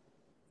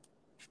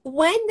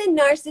when the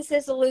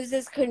narcissist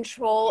loses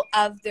control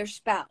of their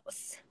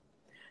spouse,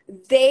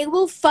 they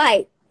will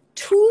fight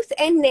tooth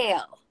and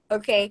nail,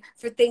 okay,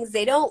 for things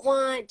they don't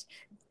want,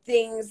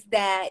 things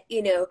that,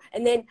 you know,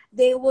 and then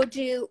they will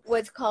do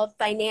what's called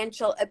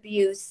financial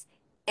abuse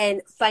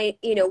and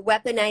you know,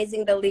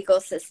 weaponizing the legal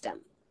system.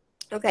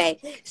 Okay.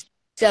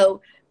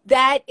 So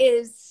that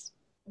is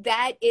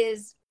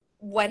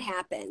what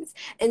happens.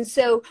 And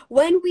so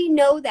when we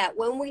know that,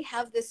 when we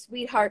have the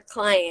sweetheart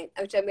client,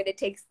 which I'm going to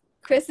take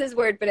Chris's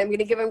word, but I'm going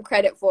to give him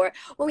credit for,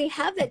 when we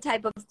have that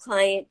type of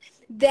client,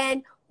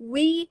 then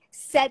we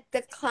set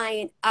the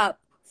client up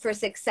for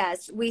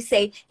success. We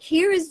say,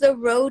 here is the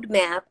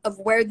roadmap of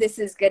where this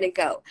is going to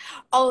go.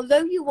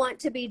 Although you want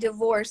to be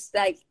divorced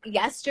like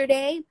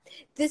yesterday,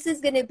 this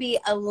is going to be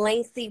a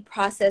lengthy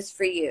process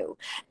for you.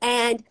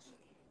 And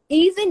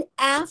even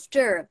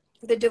after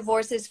the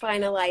divorce is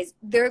finalized,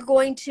 they're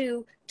going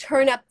to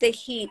turn up the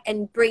heat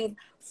and bring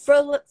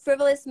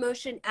frivolous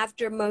motion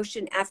after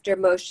motion after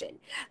motion,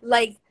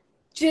 like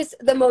just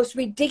the most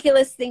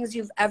ridiculous things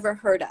you've ever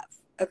heard of.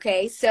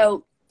 Okay,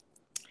 so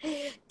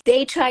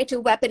they try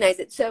to weaponize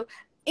it. So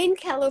in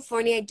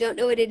California, I don't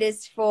know what it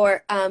is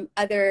for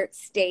other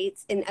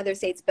states,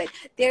 but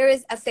there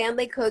is a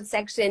Family Code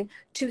Section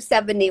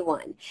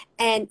 271.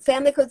 And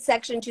Family Code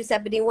Section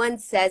 271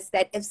 says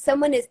that if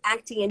someone is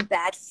acting in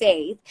bad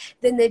faith,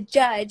 then the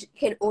judge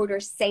can order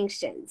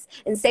sanctions.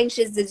 And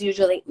sanctions is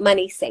usually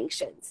money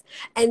sanctions.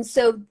 And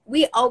so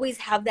we always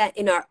have that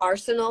in our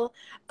arsenal.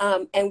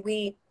 And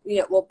we, you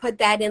know, we'll put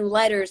that in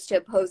letters to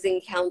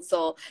opposing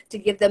counsel to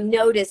give them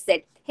notice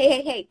that,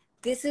 hey,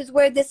 this is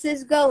where this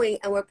is going,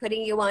 and we're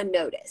putting you on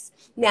notice.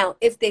 Now,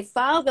 if they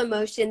file the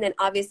motion, then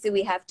obviously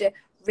we have to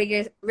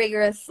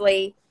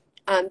rigorously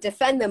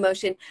defend the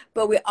motion,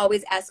 but we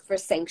always ask for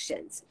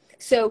sanctions.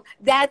 So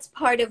that's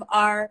part of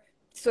our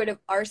sort of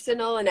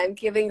arsenal, and I'm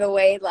giving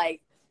away,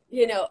 like,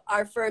 you know,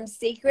 our firm's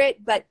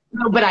secret. But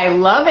I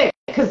love it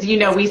because, you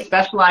know, we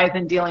specialize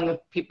in dealing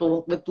with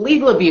people with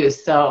legal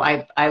abuse. So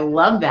I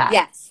love that.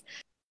 Yes.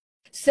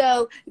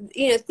 So,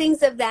 you know,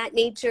 things of that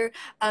nature.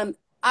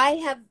 I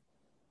have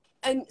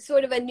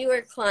sort of a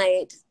newer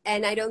client,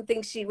 and I don't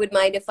think she would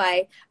mind if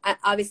I'm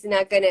obviously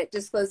not going to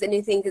disclose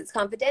anything that's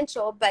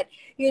confidential, but,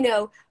 you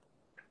know,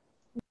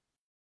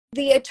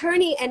 the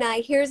attorney and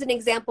I, here's an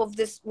example of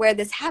this, where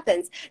this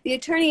happens. The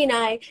attorney and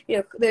I, you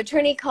know, the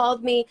attorney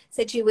called me,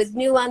 said she was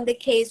new on the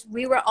case.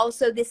 We were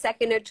also the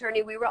second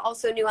attorney. We were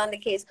also new on the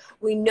case.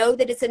 We know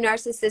that it's a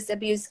narcissist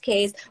abuse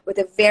case with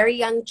a very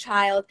young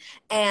child.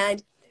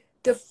 And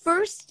the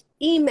first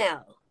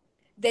email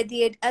that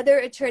the other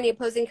attorney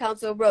opposing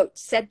counsel wrote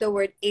said the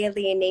word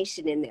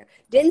alienation in there.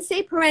 Didn't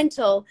say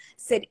parental,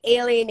 said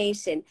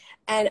alienation.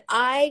 And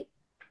I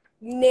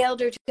nailed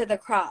her to the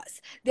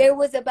cross. There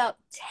was about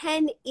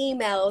 10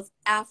 emails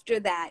after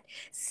that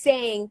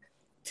saying,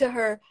 to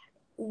her,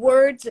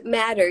 words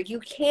matter. You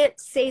can't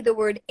say the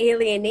word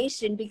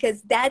alienation,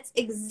 because that's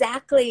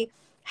exactly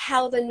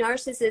how the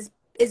narcissist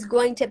is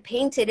going to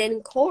paint it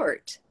in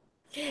court.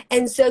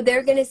 And so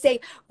they're going to say,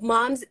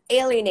 mom's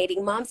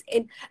alienating, mom's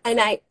in. And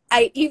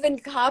I even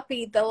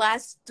copied the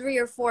last 3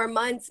 or 4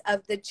 months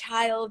of the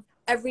child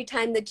every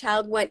time the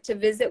child went to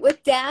visit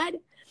with dad,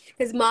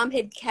 because mom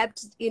had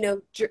kept,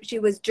 she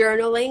was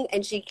journaling,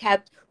 and she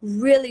kept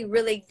really,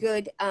 really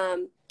good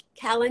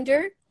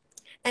calendar.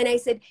 And I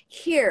said,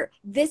 here,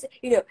 this,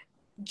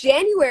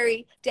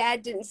 January,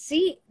 dad didn't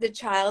see the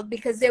child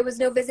because there was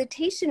no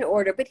visitation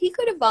order, but he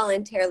could have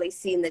voluntarily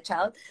seen the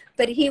child,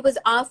 but he was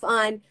off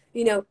on,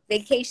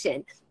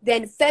 vacation.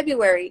 Then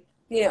February,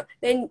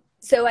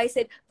 so I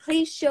said,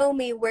 please show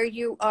me where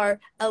you are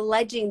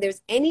alleging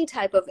there's any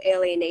type of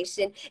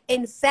alienation.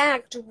 In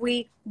fact,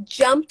 we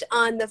jumped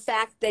on the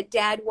fact that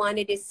dad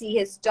wanted to see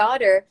his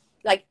daughter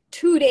like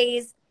 2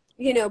 days,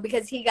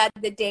 because he got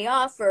the day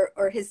off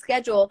or his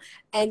schedule.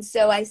 And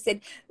so I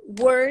said,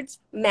 words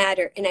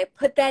matter. And I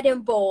put that in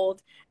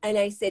bold. And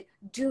I said,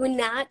 do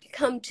not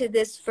come to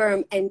this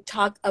firm and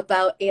talk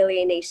about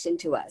alienation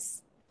to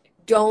us.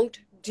 Don't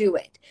do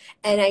it.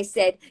 And I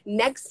said,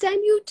 next time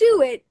you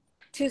do it,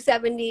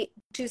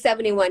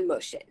 271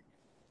 motion.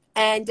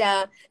 And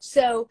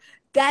so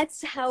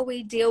that's how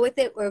we deal with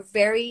it. We're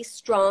very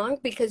strong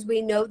because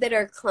we know that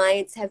our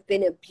clients have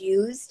been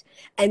abused,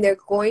 and they're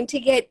going to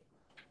get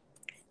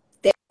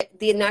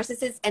the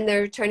narcissist and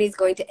their attorney is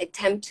going to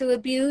attempt to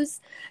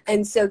abuse.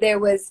 And so there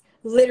was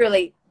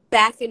literally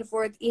back and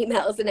forth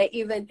emails. And I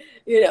even,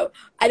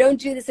 I don't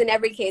do this in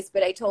every case,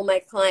 but I told my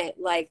client,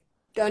 like,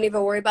 don't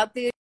even worry about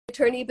the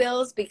attorney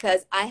bills,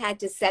 because I had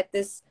to set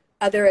this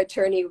other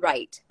attorney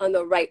right on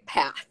the right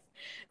path.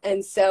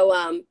 And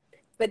so,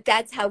 but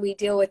that's how we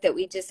deal with it.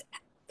 We just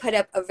put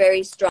up a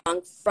very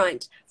strong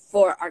front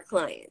for our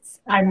clients.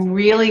 I'm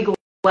really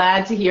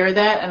glad to hear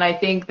that. And I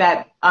think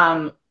that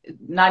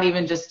not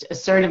even just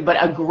assertive, but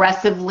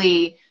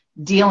aggressively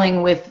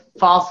dealing with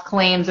false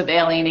claims of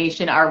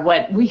alienation are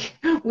what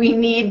we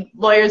need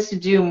lawyers to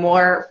do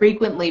more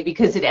frequently,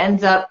 because it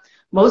ends up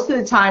most of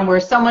the time where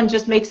someone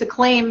just makes a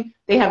claim,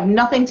 they have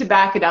nothing to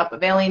back it up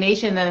of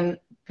alienation, and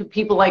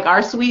people like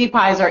our sweetie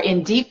pies are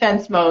in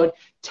defense mode,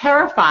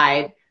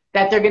 terrified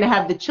that they're going to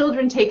have the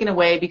children taken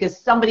away because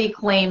somebody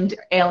claimed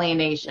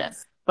alienation.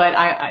 But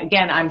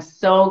I'm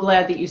so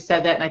glad that you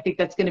said that, and I think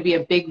that's going to be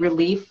a big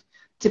relief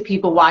to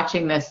people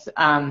watching this,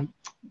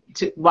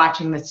 to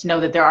know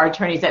that there are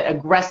attorneys that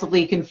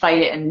aggressively can fight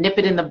it and nip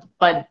it in the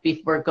bud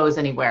before it goes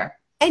anywhere.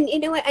 And you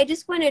know what? I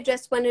just want to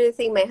address one other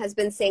thing. My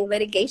husband's saying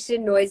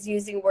litigation noise,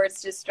 using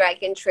words to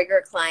strike and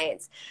trigger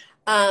clients.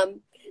 The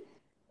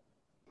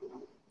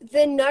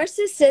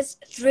narcissist,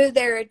 through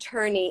their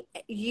attorney,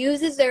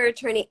 uses their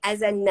attorney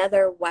as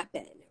another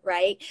weapon,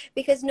 right?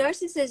 Because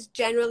narcissists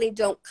generally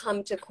don't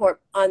come to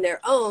court on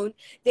their own.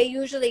 They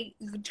usually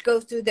go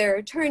through their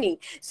attorney.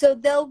 So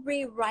they'll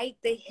rewrite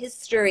the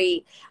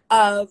history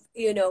of,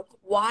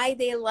 why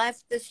they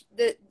left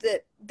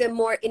the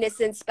more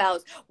innocent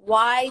spouse,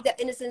 why the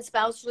innocent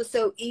spouse was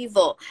so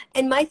evil.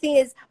 And my thing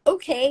is,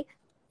 okay,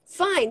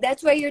 fine,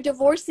 that's why you're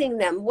divorcing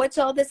them. What's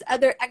all this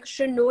other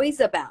extra noise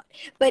about?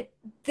 But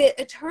the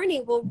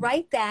attorney will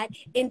write that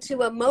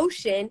into a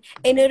motion,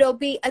 and it'll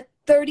be a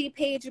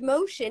 30-page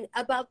motion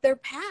about their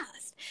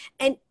past.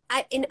 And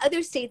in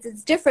other states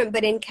it's different,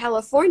 but in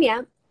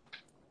California,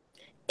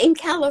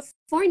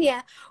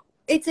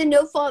 it's a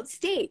no-fault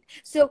state.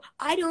 So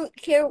I don't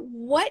care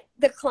what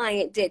the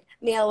client did,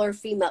 male or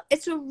female.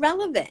 It's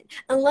irrelevant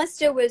unless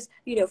there was,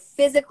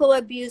 physical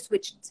abuse,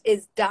 which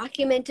is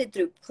documented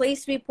through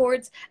police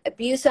reports,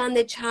 abuse on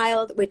the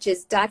child, which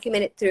is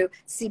documented through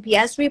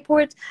CPS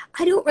reports.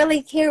 I don't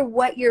really care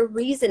what your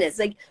reason is.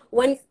 Like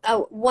one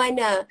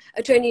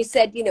attorney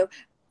said,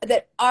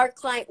 that our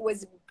client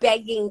was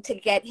begging to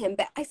get him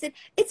back. I said,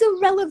 it's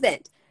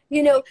irrelevant.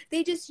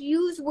 They just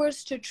use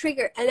words to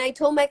trigger. And I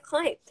told my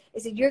client, I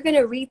said, you're going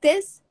to read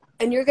this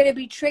and you're going to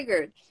be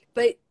triggered,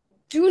 but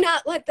do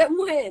not let them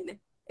win.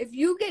 If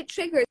you get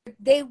triggered,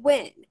 they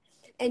win.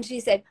 And she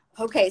said,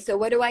 okay, so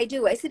what do I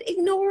do? I said,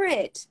 ignore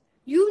it.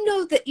 You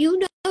know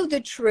the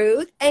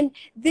truth. And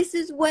this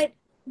is what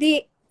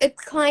the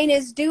client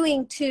is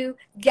doing to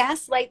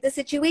gaslight the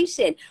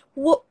situation.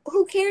 Well,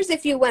 who cares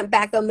if you went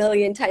back a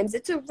million times?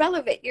 It's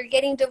irrelevant. You're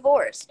getting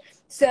divorced.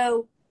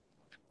 So,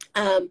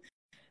 a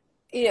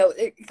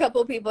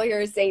couple of people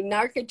here are saying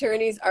narc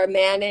attorneys are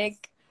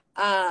manic.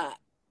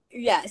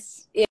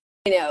 Yes,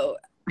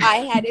 I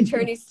had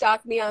attorneys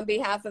stalk me on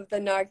behalf of the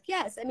narc.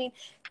 Yes, I mean,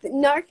 the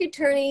narc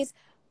attorneys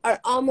are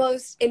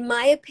almost, in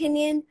my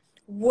opinion,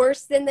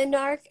 worse than the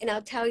narc, and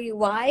I'll tell you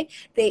why.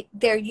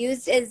 They're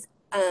used as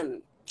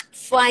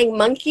flying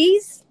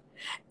monkeys,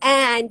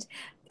 and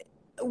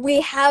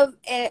we have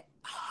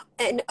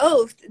an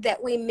oath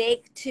that we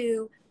make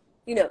to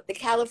the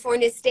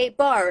California State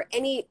Bar,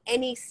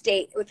 any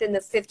state within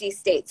the 50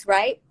 states,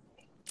 right?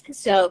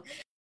 So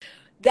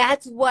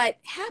that's what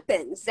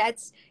happens.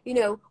 That's,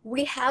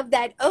 we have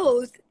that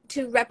oath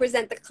to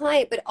represent the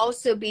client, but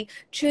also be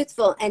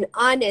truthful and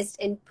honest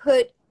and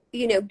put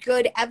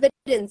good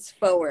evidence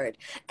forward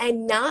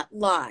and not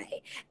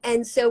lie.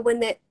 And so when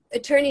the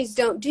attorneys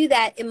don't do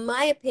that, in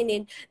my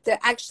opinion, they're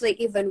actually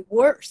even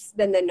worse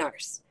than the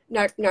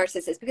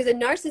narcissist, because a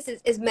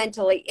narcissist is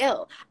mentally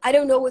ill. I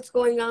don't know what's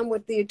going on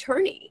with the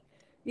attorney.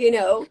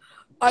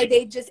 Are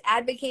they just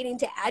advocating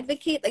to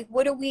advocate? Like,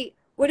 what are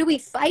we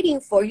fighting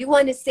for? You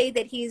want to say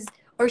that he's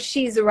or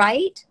she's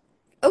right?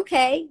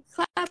 Okay,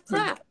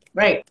 clap.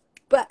 Right.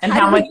 But and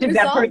how much is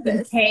that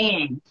person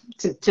paying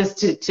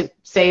to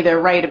say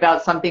they're right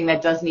about something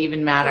that doesn't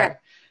even matter?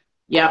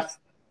 Yeah. Yep.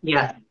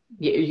 Yeah.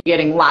 You're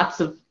getting lots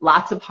of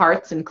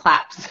hearts and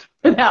claps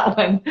for that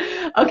one.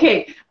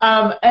 Okay.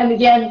 And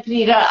again,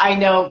 Padideh, I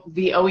know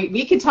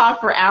we could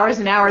talk for hours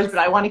and hours, but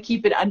I want to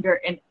keep it under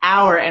an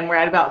hour, and we're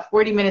at about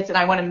 40 minutes, and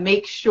I want to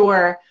make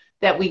sure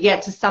that we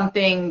get to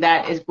something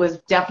that was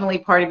definitely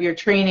part of your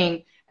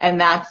training, and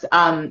that's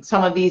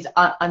some of these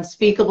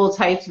unspeakable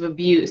types of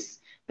abuse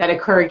that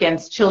occur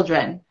against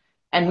children.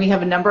 And we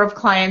have a number of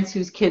clients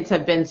whose kids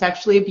have been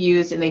sexually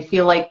abused, and they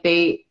feel like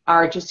they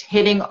are just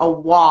hitting a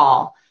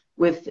wall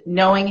with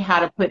knowing how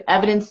to put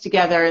evidence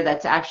together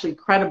that's actually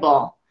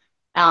credible.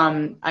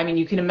 I mean,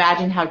 you can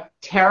imagine how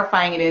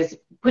terrifying it is,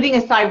 putting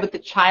aside what the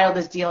child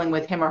is dealing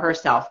with, him or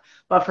herself,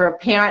 but for a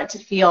parent to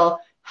feel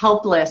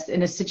helpless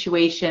in a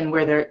situation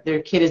where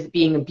their kid is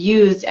being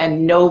abused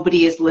and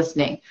nobody is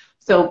listening.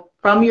 So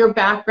from your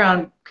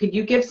background, could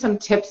you give some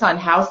tips on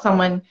how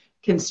someone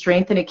can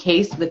strengthen a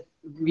case with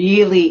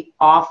really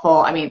awful,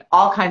 I mean,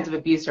 all kinds of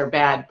abuse are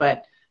bad,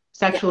 but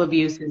sexual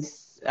abuse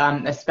is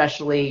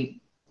especially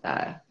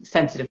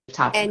sensitive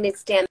topic. And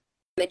it's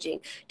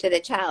damaging to the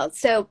child.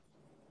 So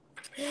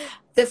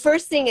the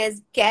first thing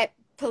is get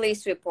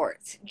police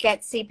reports,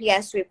 get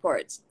CPS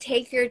reports,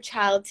 take your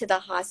child to the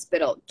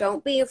hospital.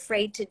 Don't be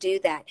afraid to do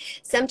that.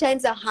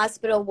 Sometimes a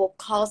hospital will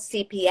call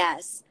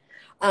CPS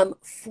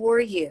for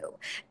you.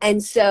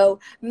 And so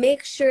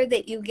make sure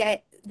that you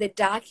get the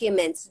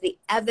documents, the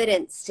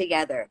evidence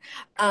together.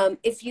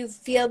 If you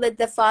feel that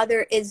the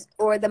father is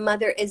or the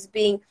mother is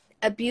being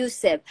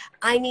abusive,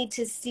 I need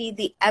to see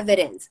the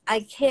evidence.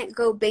 I can't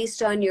go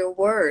based on your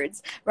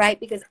words, right?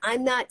 Because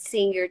I'm not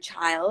seeing your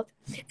child.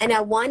 And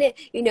I want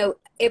to,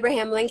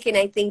 Abraham Lincoln,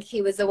 I think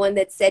he was the one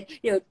that said,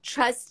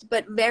 trust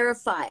but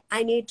verify.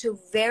 I need to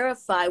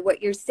verify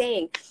what you're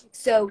saying.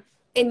 So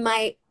in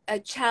my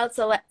child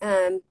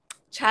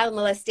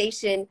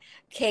molestation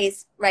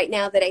case right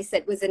now that I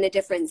said was in a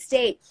different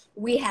state,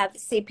 we have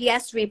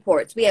CPS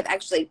reports. We have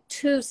actually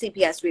 2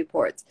 CPS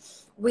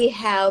reports. We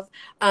have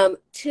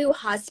 2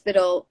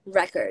 hospital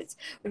records.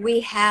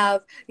 We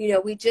have,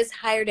 we just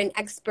hired an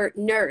expert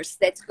nurse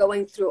that's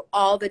going through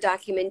all the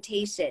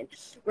documentation.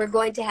 We're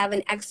going to have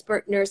an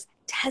expert nurse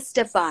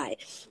testify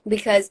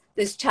because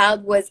this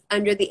child was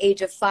under the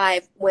age of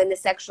 5 when the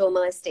sexual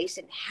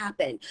molestation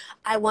happened.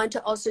 I want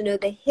to also know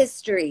the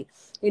history.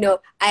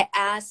 I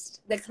asked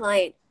the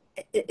client,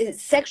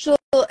 is sexual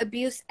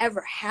abuse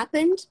ever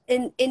happened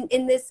in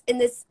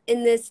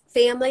this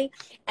family?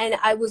 And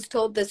I was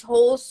told this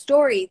whole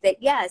story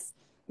that yes,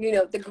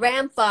 the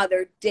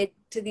grandfather did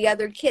to the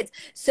other kids.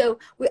 So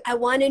I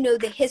want to know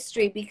the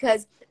history,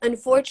 because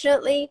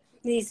unfortunately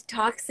these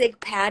toxic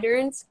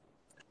patterns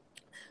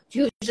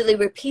usually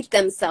repeat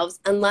themselves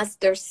unless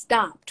they're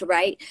stopped,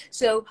 right?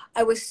 So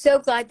I was so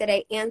glad that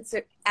I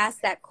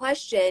asked that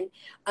question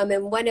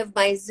in one of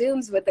my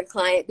Zooms with the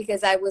client,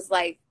 because I was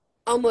like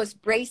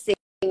almost bracing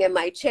in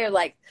my chair,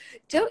 like,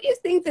 don't you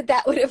think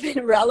that would have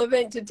been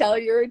relevant to tell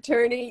your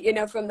attorney,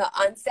 from the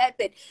onset?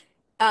 But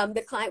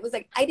the client was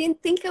like, I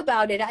didn't think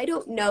about it. I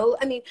don't know.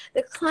 I mean,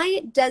 the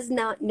client does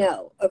not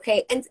know,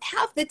 okay? And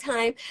half the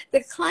time,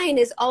 the client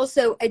is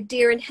also a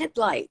deer in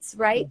headlights,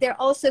 right? They're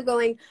also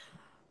going,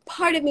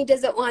 part of me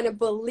doesn't want to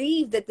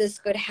believe that this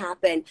could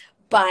happen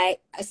by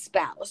a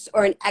spouse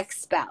or an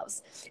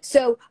ex-spouse.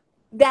 So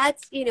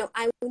that's,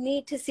 I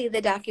need to see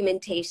the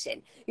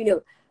documentation.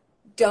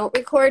 Don't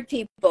record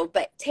people,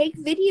 but take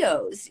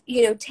videos.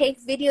 Take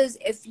videos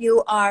if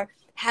you are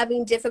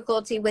having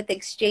difficulty with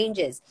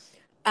exchanges.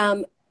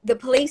 The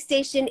police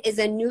station is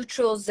a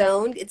neutral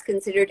zone. It's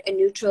considered a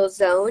neutral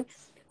zone,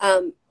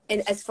 and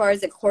as far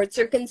as the courts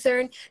are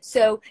concerned.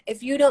 So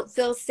if you don't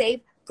feel safe,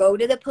 go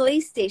to the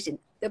police station.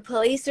 The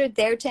police are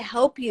there to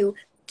help you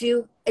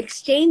do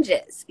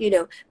exchanges,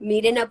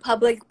 meet in a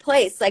public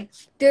place. Like,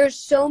 there's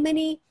so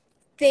many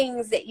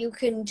things that you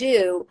can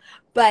do,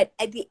 but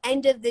at the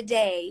end of the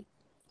day,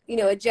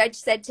 a judge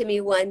said to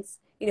me once,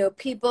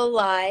 people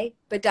lie,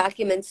 but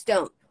documents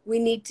don't. We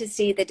need to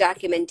see the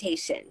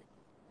documentation,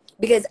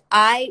 because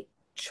I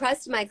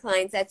trust my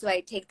clients. That's why I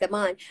take them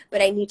on,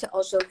 but I need to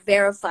also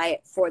verify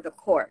it for the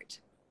court.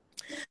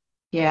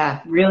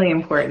 Yeah, really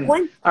important.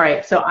 All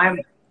right, so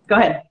go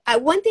ahead.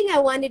 One thing I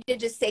wanted to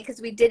just say,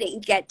 because we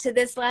didn't get to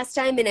this last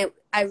time, and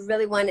I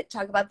really want to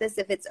talk about this,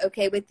 if it's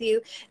okay with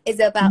you, is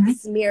about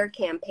smear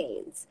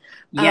campaigns.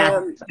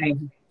 Yeah,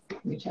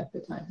 let me check the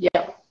time.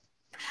 Yeah.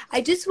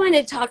 I just want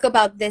to talk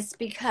about this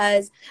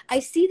because I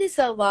see this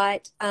a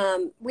lot.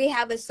 We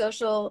have a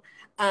social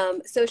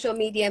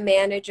media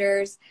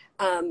managers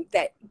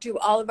that do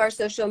all of our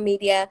social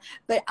media,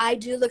 but I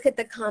do look at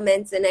the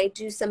comments, and I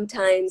do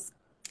sometimes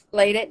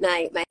late at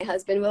night, my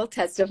husband will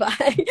testify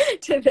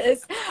to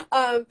this,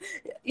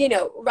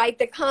 write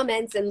the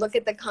comments and look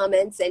at the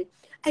comments. And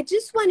I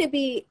just want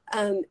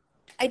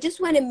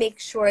to make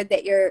sure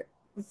that your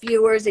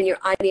viewers and your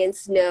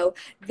audience know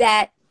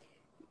that,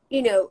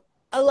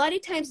 a lot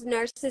of times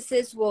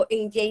narcissists will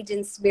engage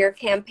in smear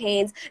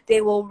campaigns.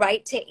 They will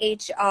write to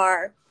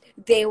HR.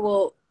 They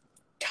will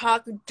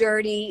talk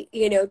dirty,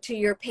 to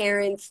your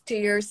parents, to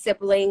your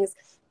siblings,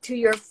 to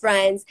your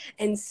friends,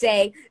 and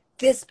say,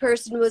 this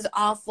person was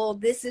awful.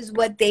 This is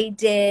what they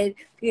did,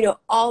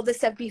 all the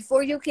stuff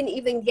before you can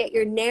even get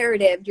your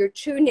narrative, your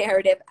true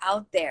narrative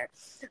out there.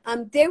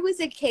 There was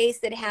a case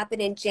that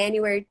happened in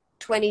January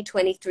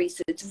 2023,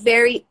 so it's a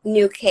very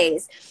new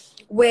case,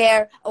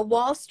 where a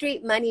Wall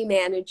Street money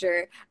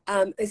manager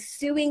is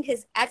suing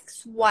his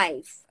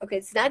ex-wife. Okay,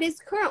 it's not his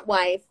current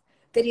wife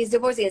that he's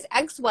divorcing, his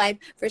ex-wife,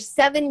 for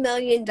 $7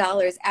 million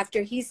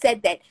after he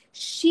said that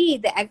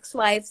the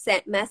ex-wife,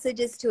 sent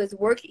messages to his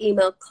work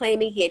email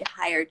claiming he had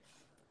hired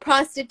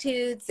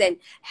prostitutes and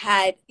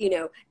had,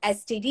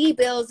 STD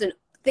bills and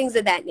things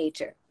of that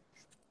nature.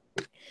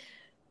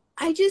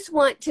 I just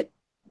want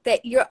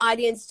that your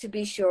audience to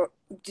be sure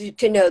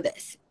to know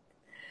this.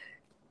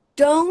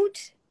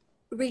 Don't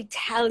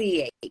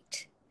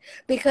retaliate,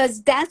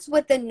 because that's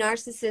what the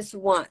narcissist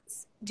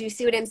wants. Do you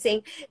see what I'm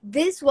saying?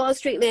 This Wall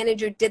Street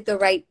manager did the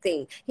right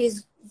thing.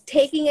 He's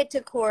taking it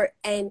to court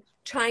and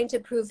trying to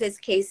prove his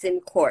case in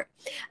court.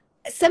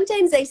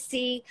 Sometimes I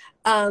see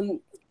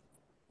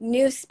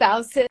new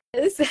spouses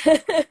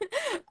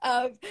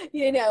of,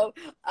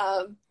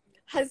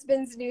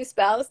 husband's new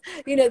spouse,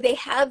 they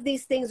have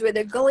these things where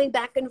they're going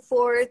back and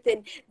forth,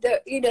 and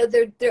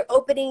they're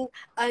opening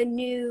a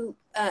new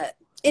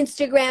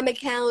Instagram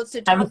accounts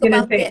to talk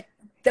about the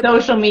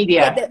social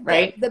media,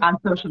 right? On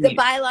social media. The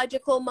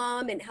biological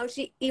mom and how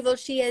evil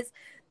she is.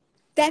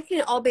 That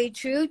can all be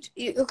true.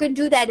 You can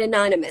do that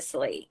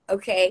anonymously,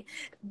 okay?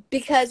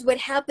 Because what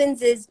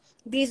happens is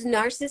these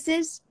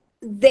narcissists,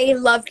 they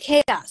love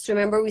chaos.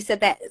 Remember, we said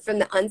that from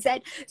the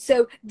onset.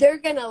 So they're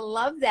going to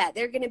love that.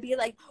 They're going to be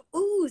like,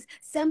 ooh,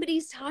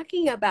 somebody's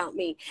talking about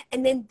me.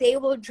 And then they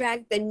will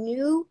drag the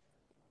new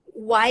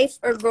wife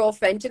or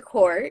girlfriend to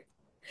court.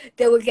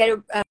 They will get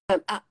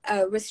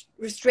a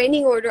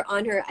restraining order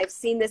on her. I've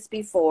seen this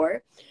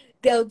before.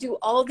 They'll do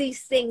all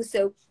these things.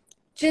 So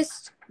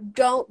just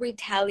don't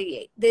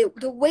retaliate. The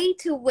way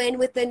to win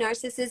with the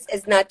narcissist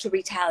is not to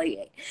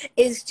retaliate,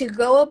 is to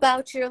go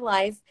about your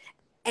life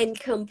and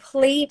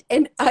complete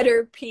and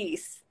utter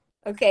peace.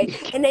 Okay.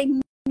 And I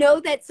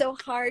know that's so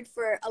hard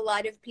for a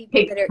lot of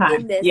people that are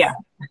in this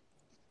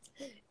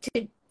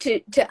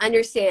to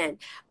understand.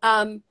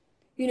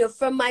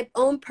 From my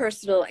own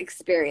personal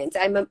experience,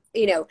 I'm a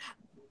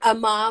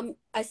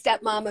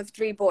stepmom of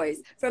 3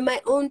 boys. From my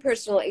own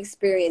personal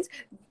experience,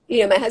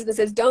 my husband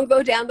says, don't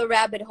go down the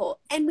rabbit hole.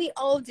 And we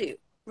all do,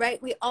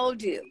 right? We all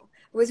do.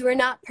 Because we're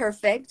not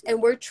perfect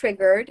and we're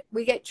triggered.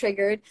 We get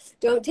triggered.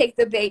 Don't take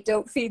the bait.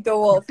 Don't feed the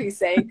wolf, he's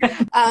saying.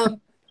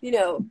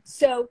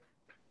 So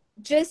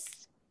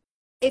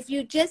if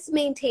you just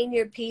maintain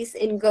your peace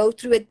and go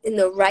through it in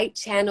the right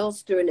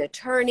channels through an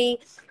attorney,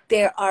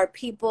 there are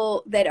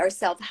people that are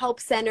self-help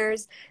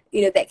centers,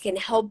 that can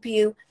help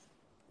you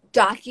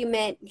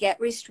document, get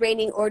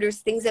restraining orders,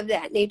 things of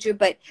that nature.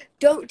 But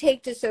don't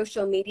take to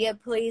social media,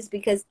 please,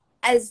 because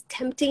as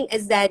tempting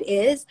as that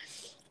is,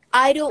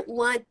 I don't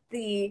want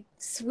the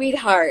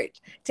sweetheart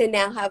to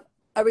now have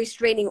a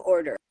restraining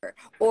order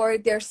or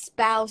their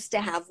spouse to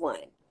have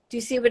one. Do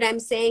you see what I'm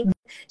saying?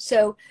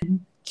 So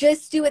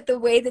just do it the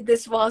way that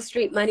this Wall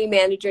Street money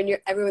manager, and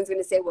everyone's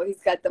going to say, well,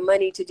 he's got the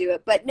money to do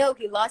it. But no,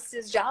 he lost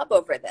his job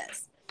over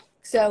this.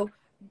 So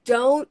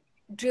don't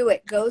do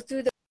it. Go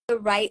through the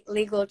right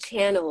legal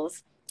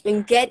channels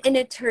and get an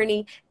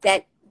attorney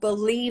that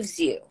believes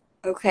you,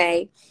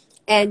 okay?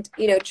 And,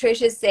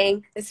 Trish is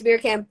saying the smear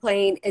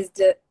campaign is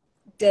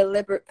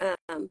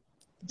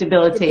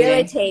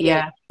debilitating.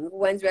 Yeah.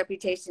 One's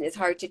reputation is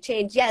hard to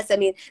change. Yes, I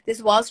mean,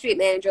 this Wall Street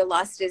manager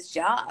lost his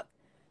job.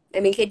 I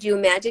mean, could you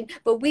imagine?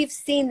 But we've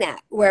seen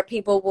that where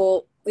people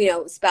will,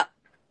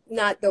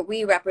 not that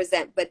we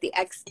represent, but the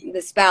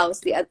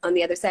spouse on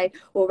the other side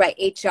will write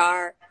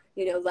HR,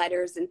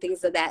 letters and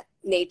things of that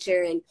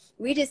nature. And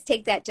we just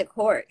take that to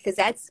court because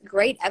that's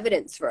great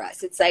evidence for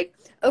us. It's like,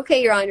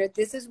 okay, Your Honor,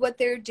 this is what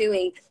they're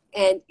doing.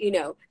 And,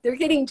 they're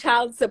getting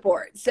child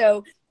support.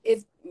 So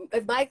if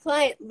my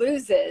client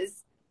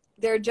loses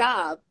their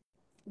job,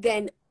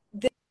 then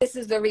this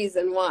is the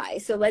reason why.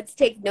 So let's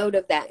take note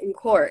of that in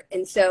court.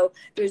 And so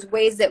there's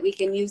ways that we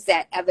can use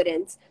that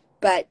evidence,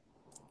 but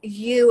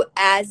you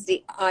as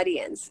the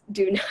audience,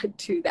 do not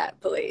do that,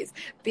 please.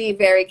 Be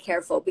very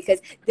careful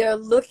because they're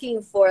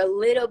looking for a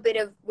little bit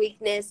of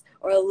weakness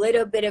or a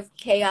little bit of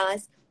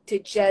chaos to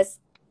just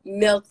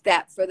milk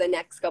that for the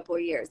next couple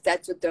of years.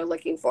 That's what they're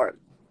looking for.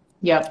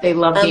 Yep, they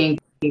love being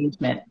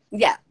engagement.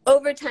 Yeah.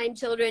 Over time,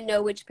 children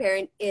know which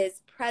parent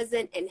is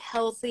present and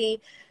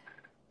healthy.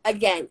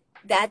 Again,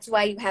 that's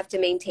why you have to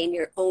maintain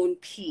your own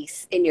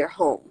peace in your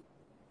home.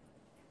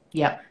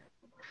 Yep.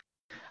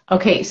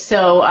 Okay,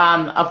 so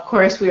of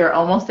course we are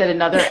almost at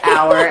another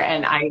hour,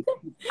 and I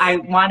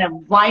want to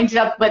wind it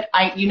up, but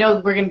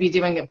we're going to be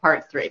doing it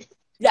part 3.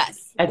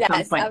 Yes. At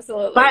some point.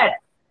 Absolutely. But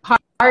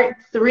part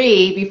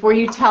 3, before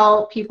you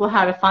tell people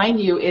how to find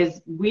you,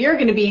 is we are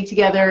going to be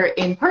together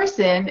in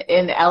person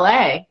in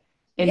LA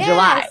in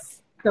July.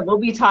 So we'll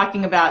be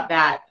talking about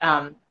that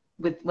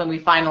when we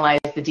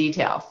finalize the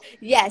details.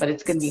 Yes. But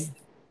it's going to be.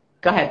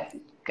 Go ahead.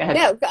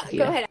 No, go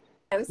ahead.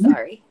 I'm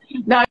sorry.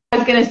 No, I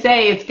was going to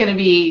say it's going to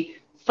be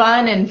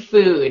fun and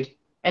food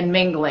and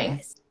mingling.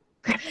 Yes.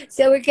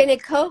 So we're going to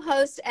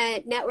co-host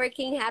a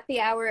networking happy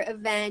hour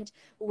event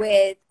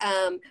with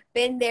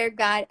Been There,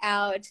 Got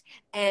Out,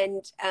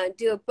 and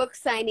do a book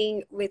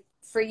signing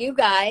for you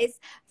guys,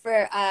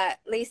 for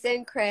Lisa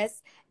and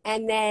Chris.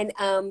 And then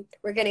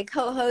we're going to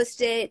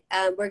co-host it.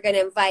 We're going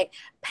to invite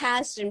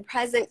past and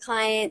present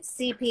clients,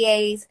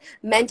 CPAs,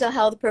 mental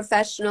health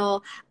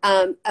professional,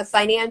 a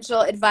financial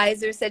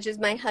advisor such as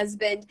my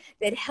husband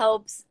that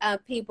helps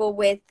people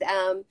with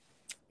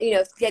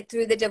get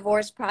through the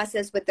divorce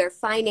process with their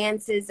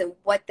finances and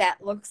what that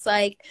looks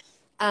like.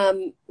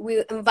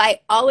 We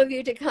invite all of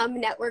you to come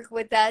network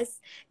with us,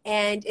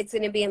 and it's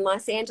going to be in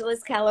Los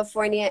Angeles,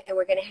 California, and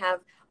we're going to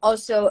have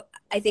also,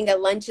 I think, a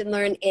lunch and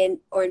learn in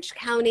Orange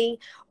County.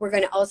 We're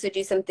going to also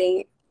do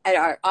something at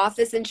our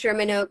office in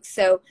Sherman Oaks.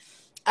 So,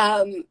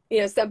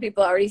 some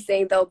people are already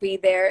saying they'll be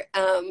there.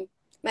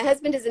 My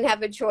husband doesn't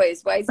have a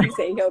choice. Why is he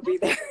saying he'll be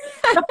there?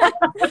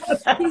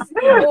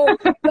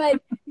 But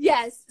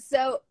yes,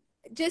 so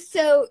just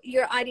so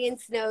your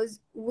audience knows,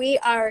 we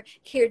are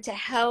here to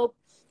help.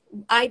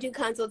 I do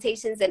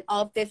consultations in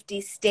all 50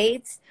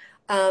 states.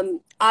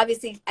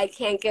 Obviously, I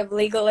can't give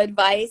legal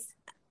advice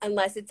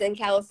unless it's in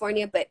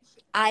California, but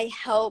I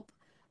help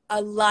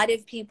a lot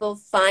of people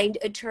find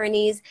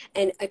attorneys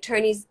and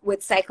attorneys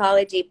with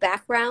psychology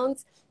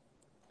backgrounds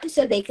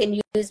so they can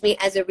use me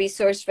as a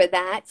resource for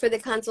that, for the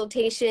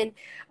consultation.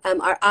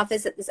 Our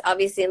office is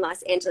obviously in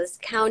Los Angeles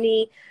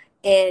County,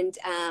 and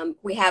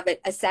we have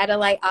a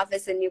satellite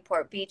office in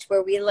Newport Beach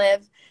where we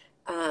live.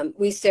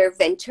 We serve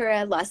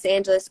Ventura, Los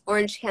Angeles,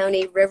 Orange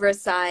County,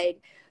 Riverside,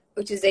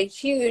 which is a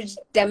huge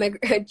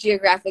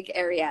geographic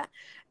area.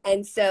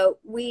 And so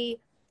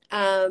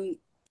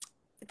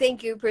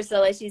thank you,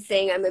 Priscilla. She's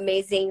saying I'm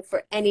amazing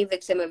for any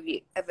victim of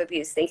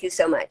abuse. Thank you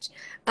so much.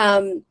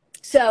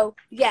 So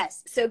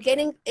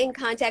getting in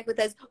contact with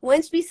us.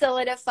 Once we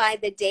solidify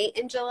the date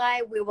in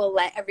July, we will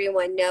let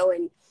everyone know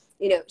and,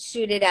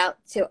 shoot it out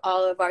to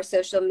all of our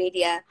social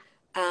media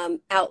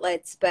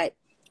outlets. But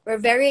we're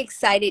very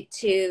excited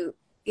to,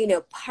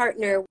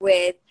 partner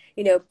with,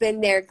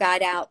 Been There,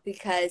 Got Out,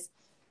 because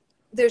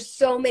there's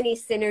so many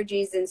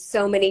synergies in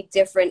so many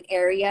different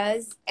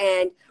areas,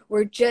 and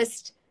we're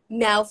just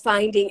now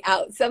finding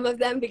out some of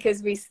them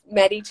because we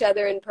met each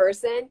other in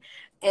person.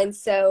 And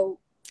so,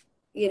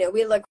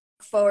 we look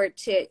forward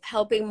to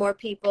helping more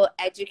people,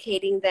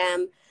 educating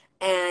them,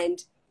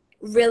 and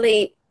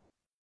really,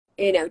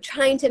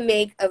 trying to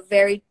make a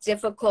very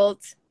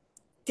difficult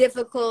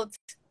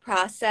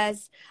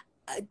process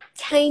a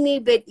tiny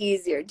bit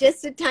easier,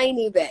 just a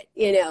tiny bit,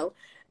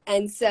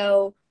 And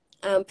so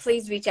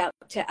please reach out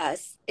to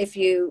us if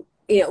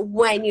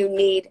when you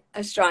need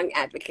a strong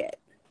advocate.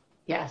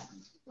 Yes,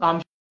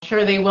 I'm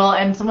sure they will.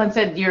 And someone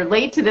said, you're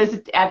late to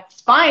this.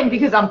 It's fine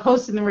because I'm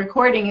posting the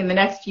recording in the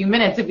next few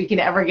minutes if we can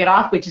ever get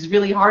off, which is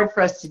really hard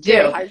for us to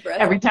do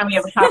every time we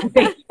have a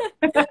conversation.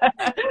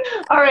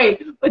 All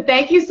right. But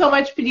thank you so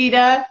much,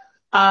 Padideh.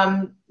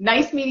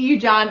 Nice meeting you,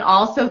 John.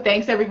 Also,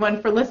 thanks everyone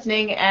for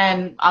listening,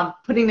 and I'm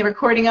putting the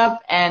recording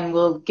up, and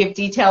we'll give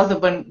details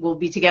of when we'll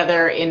be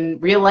together in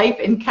real life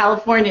in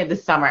California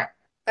this summer.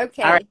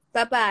 Okay. All right.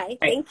 Bye-bye.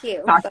 Thank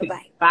you.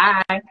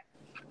 Bye-bye. Bye.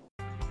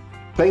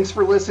 Thanks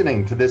for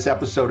listening to this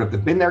episode of the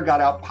Been There,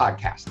 Got Out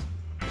podcast.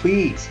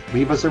 Please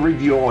leave us a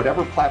review on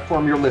whatever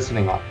platform you're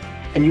listening on.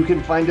 And you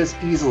can find us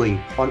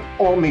easily on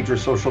all major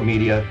social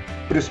media,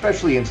 but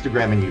especially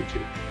Instagram and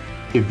YouTube.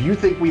 If you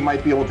think we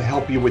might be able to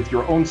help you with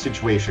your own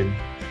situation,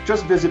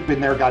 just visit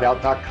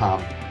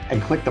BeenThereGotOut.com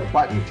and click the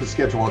button to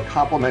schedule a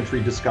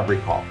complimentary discovery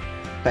call.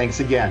 Thanks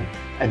again,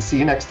 and see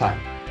you next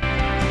time.